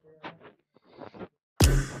 669।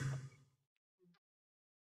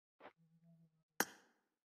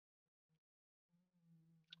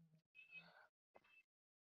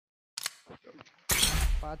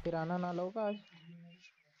 पातिराना ना लो आज।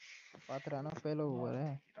 पातिराना फेल हुआ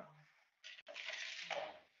है।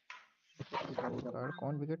 कार्ड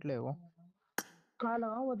कौन विकेट ले वो? कहाँ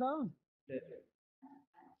लगाऊं बताओ।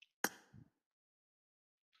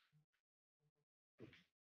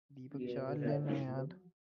 दीपक चाल लेना यार।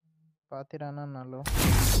 पातिराना ना लो।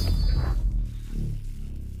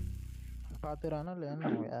 पातिराना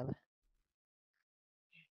लेना हो यार।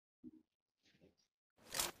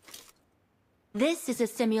 This is a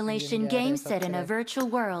simulation game set in a virtual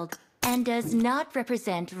world and does not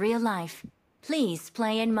represent real life. Please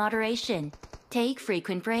play in moderation, take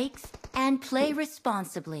frequent breaks, and play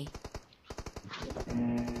responsibly.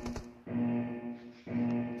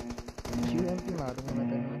 GMP मारूंगा मैं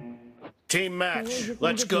तेरे में। Team match.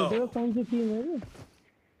 Let's go. कौन सी team है ये?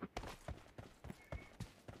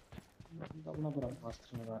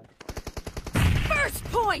 First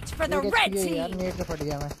point for the red team. यार net से फट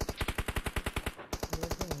गया मैं।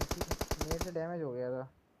 नेट से डैमेज हो गया था।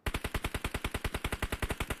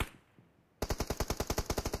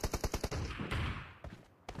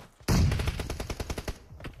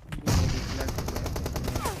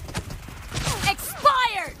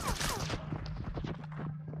 Expired.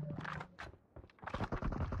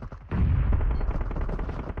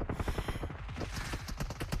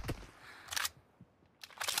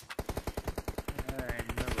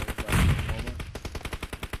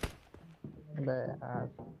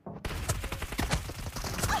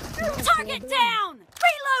 Target down!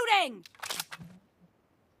 Reloading!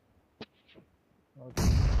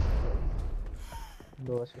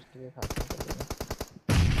 दो असिस्ट के खाते हैं।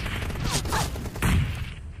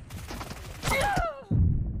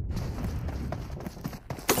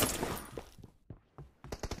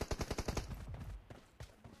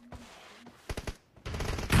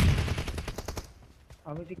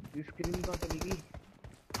 अबे स्क्रीन कहाँ चली गई?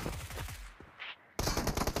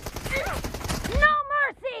 No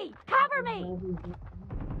mercy! Cover me!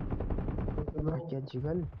 क्या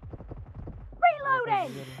जिगल?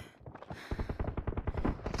 Reloading!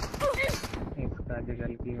 इसका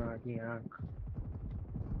जिगल की माँ की आँख।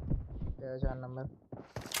 क्या 4 नंबर?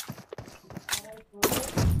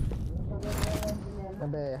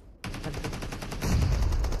 अबे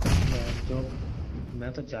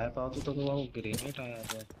मैं तो चाय पाऊँ तो वो ग्रेनेड आया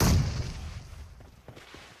था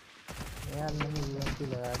यार। मैंने यूएमपी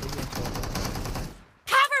लगा दी है।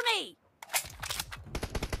 Cover me!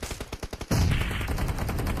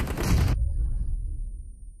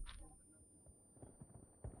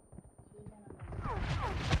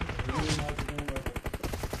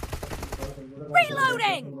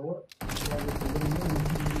 Reloading!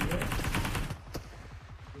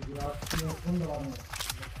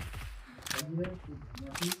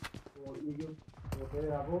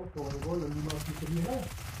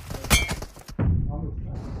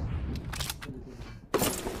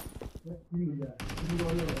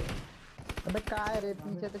 अबे कहाँ है रे?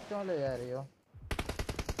 पीछे तक क्यों ले जा रही हो?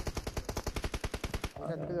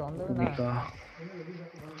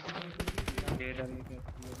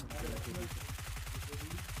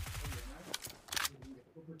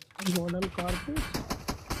 Model carpet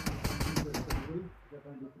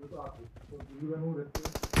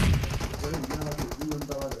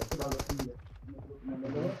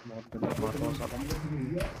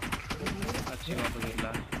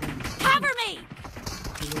Cover me!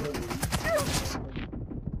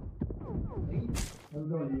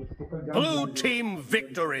 Blue team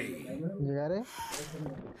victory.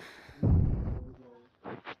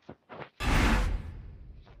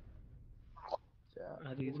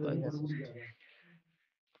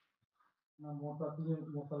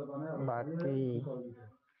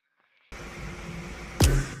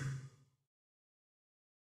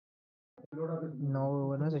 No,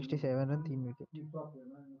 167 run 3 wicket.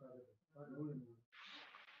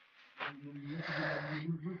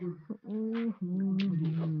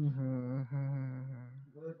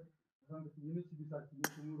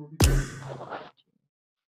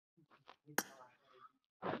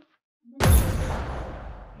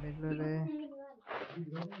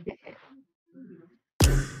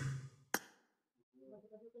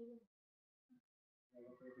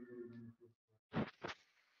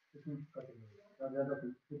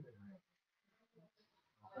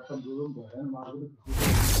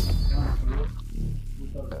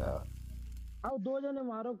 आओ 2 जने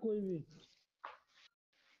मारो कोई भी।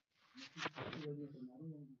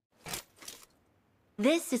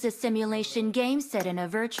 This is a simulation game set in a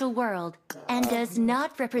virtual world and does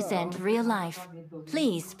not represent real life.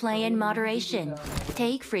 Please play in moderation,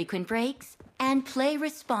 take frequent breaks, and play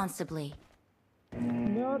responsibly.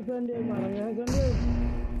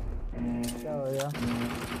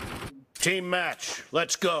 Team match.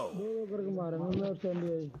 Let's go.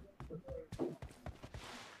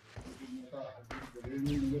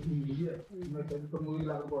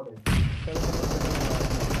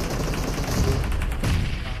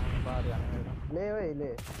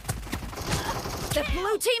 The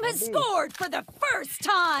blue team has scored for the first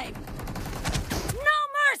time! No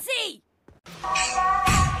mercy!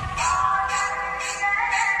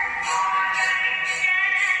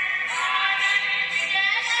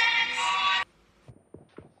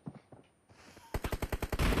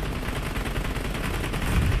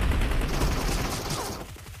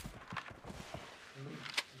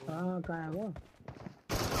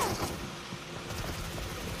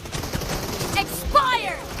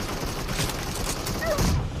 Expired!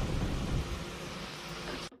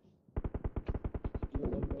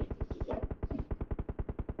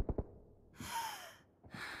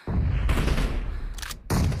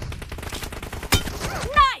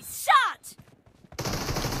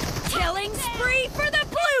 Killing spree for the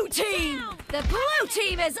blue team! The blue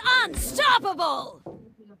team is unstoppable!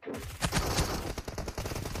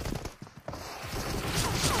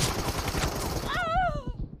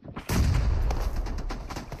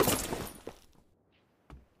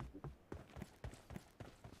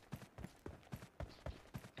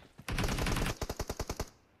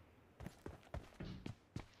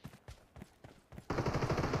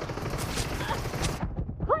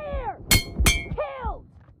 Clear! Killed!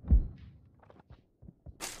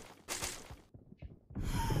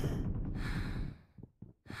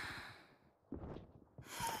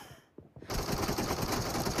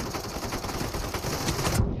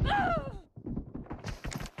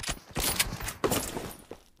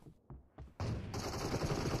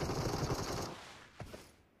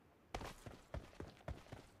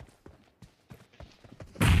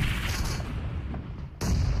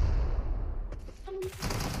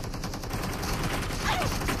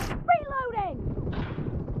 Reloading!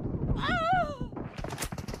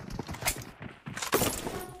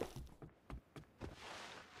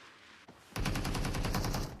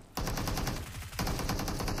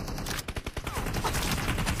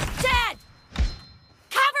 Dead!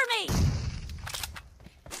 Cover me!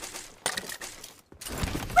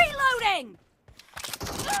 Reloading!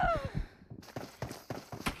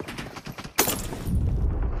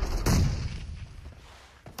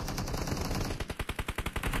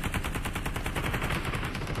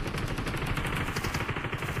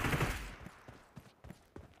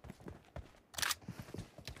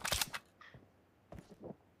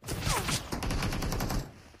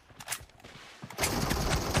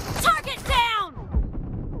 Target down!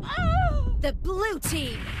 The blue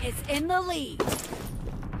team is in the lead.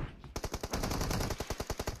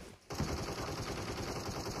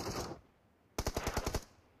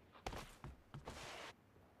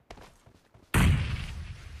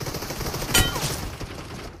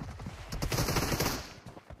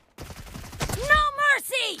 No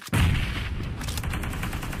mercy!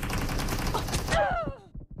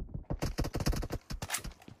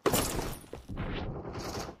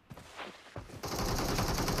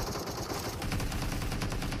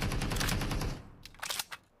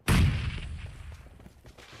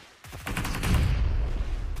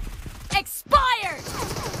 Expired!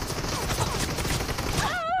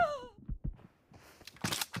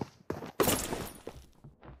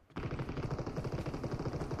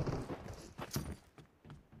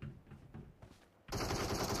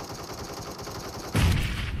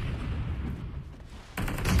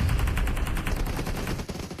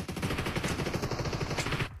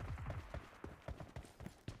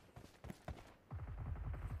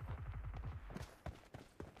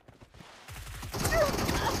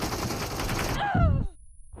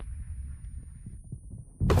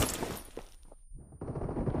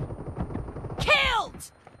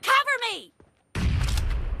 Killed! Cover me!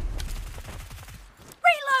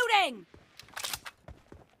 Reloading!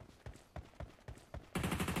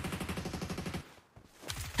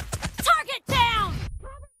 Target down!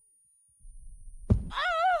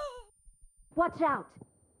 Watch out!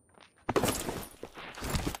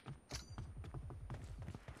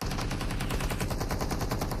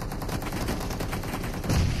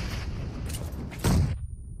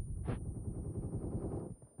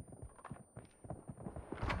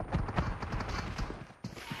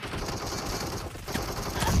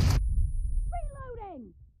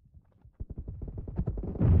 Reloading!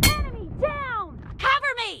 Enemy down!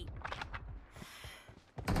 Cover me!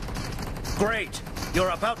 Great! You're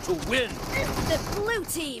about to win! The blue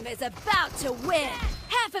team is about to win!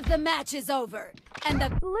 Half of the match is over, and the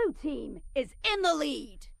blue team is in the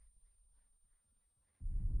lead!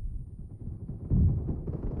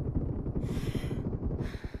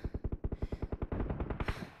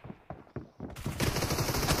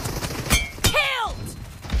 Killed!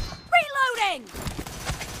 Reloading!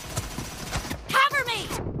 Cover me!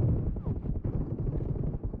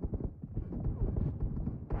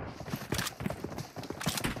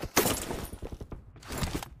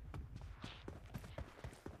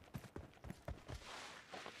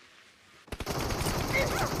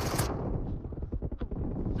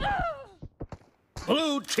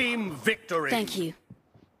 Blue team victory! Thank you.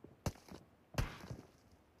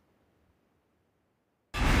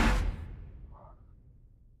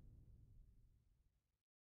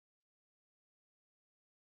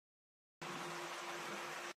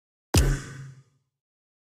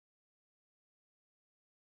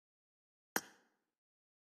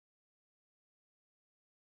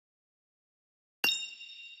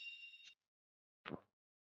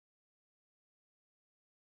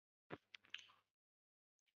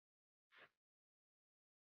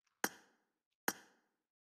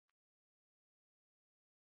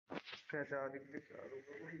 कैसा दिखता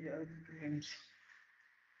है यार games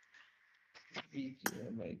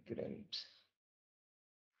BGMI games.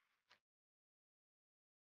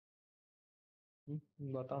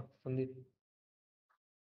 बता Sandeep,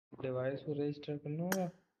 device को register करना होगा।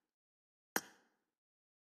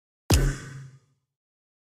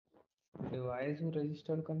 Device को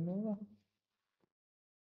register करना होगा।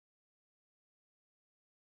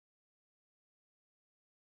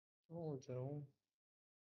 सोच रहा हूँ।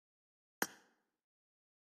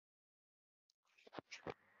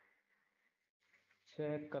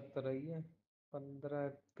 चेक करते रहिए। 15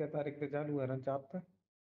 के तारीख से चालू है ना चाहता।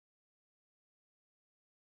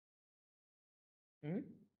 हम्म।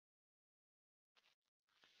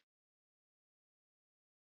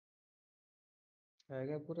 है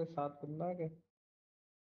क्या पूरे 7 15 के।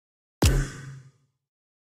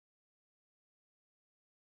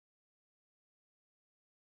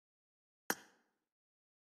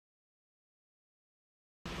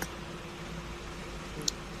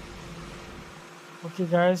 ओके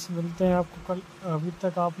गाइस, मिलते हैं आपको कल। अभी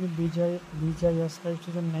तक आपने BGIS का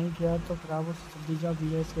रजिस्ट्रेशन नहीं किया तो फिर आप BGIS का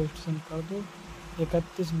रजिस्ट्रेशन कर दो।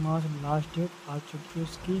 31 मार्च लास्ट डेट आ चुकी है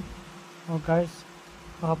उसकी। और गाइस,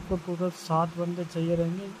 आपको टोटल 7 बंदे चाहिए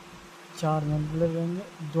रहेंगे। 4 मेंबर रहेंगे,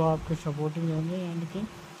 2 आपके सपोर्टिंग रहेंगे, यानी कि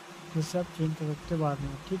जिससे आप चेंज कर सकते बाद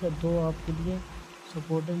में। ठीक है, 2 आपके लिए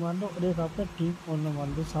सपोर्टिंग मान लो और 1 आपका टीम ओनर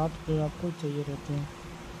मान लो। 7 प्लेयर आपको चाहिए रहते हैं।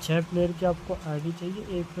 6 प्लेयर की आपको आईडी चाहिए,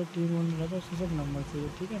 1 प्लेयर टीम ओनर रहता है, उससे सब नंबर चाहिए।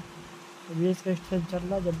 ठीक है, तो ये इसका स्टेज चल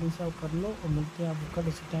रहा है, जल्दी से आप कर लो और मिलते हैं आपको कल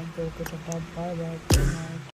इसी टाइम पे। Bye bye.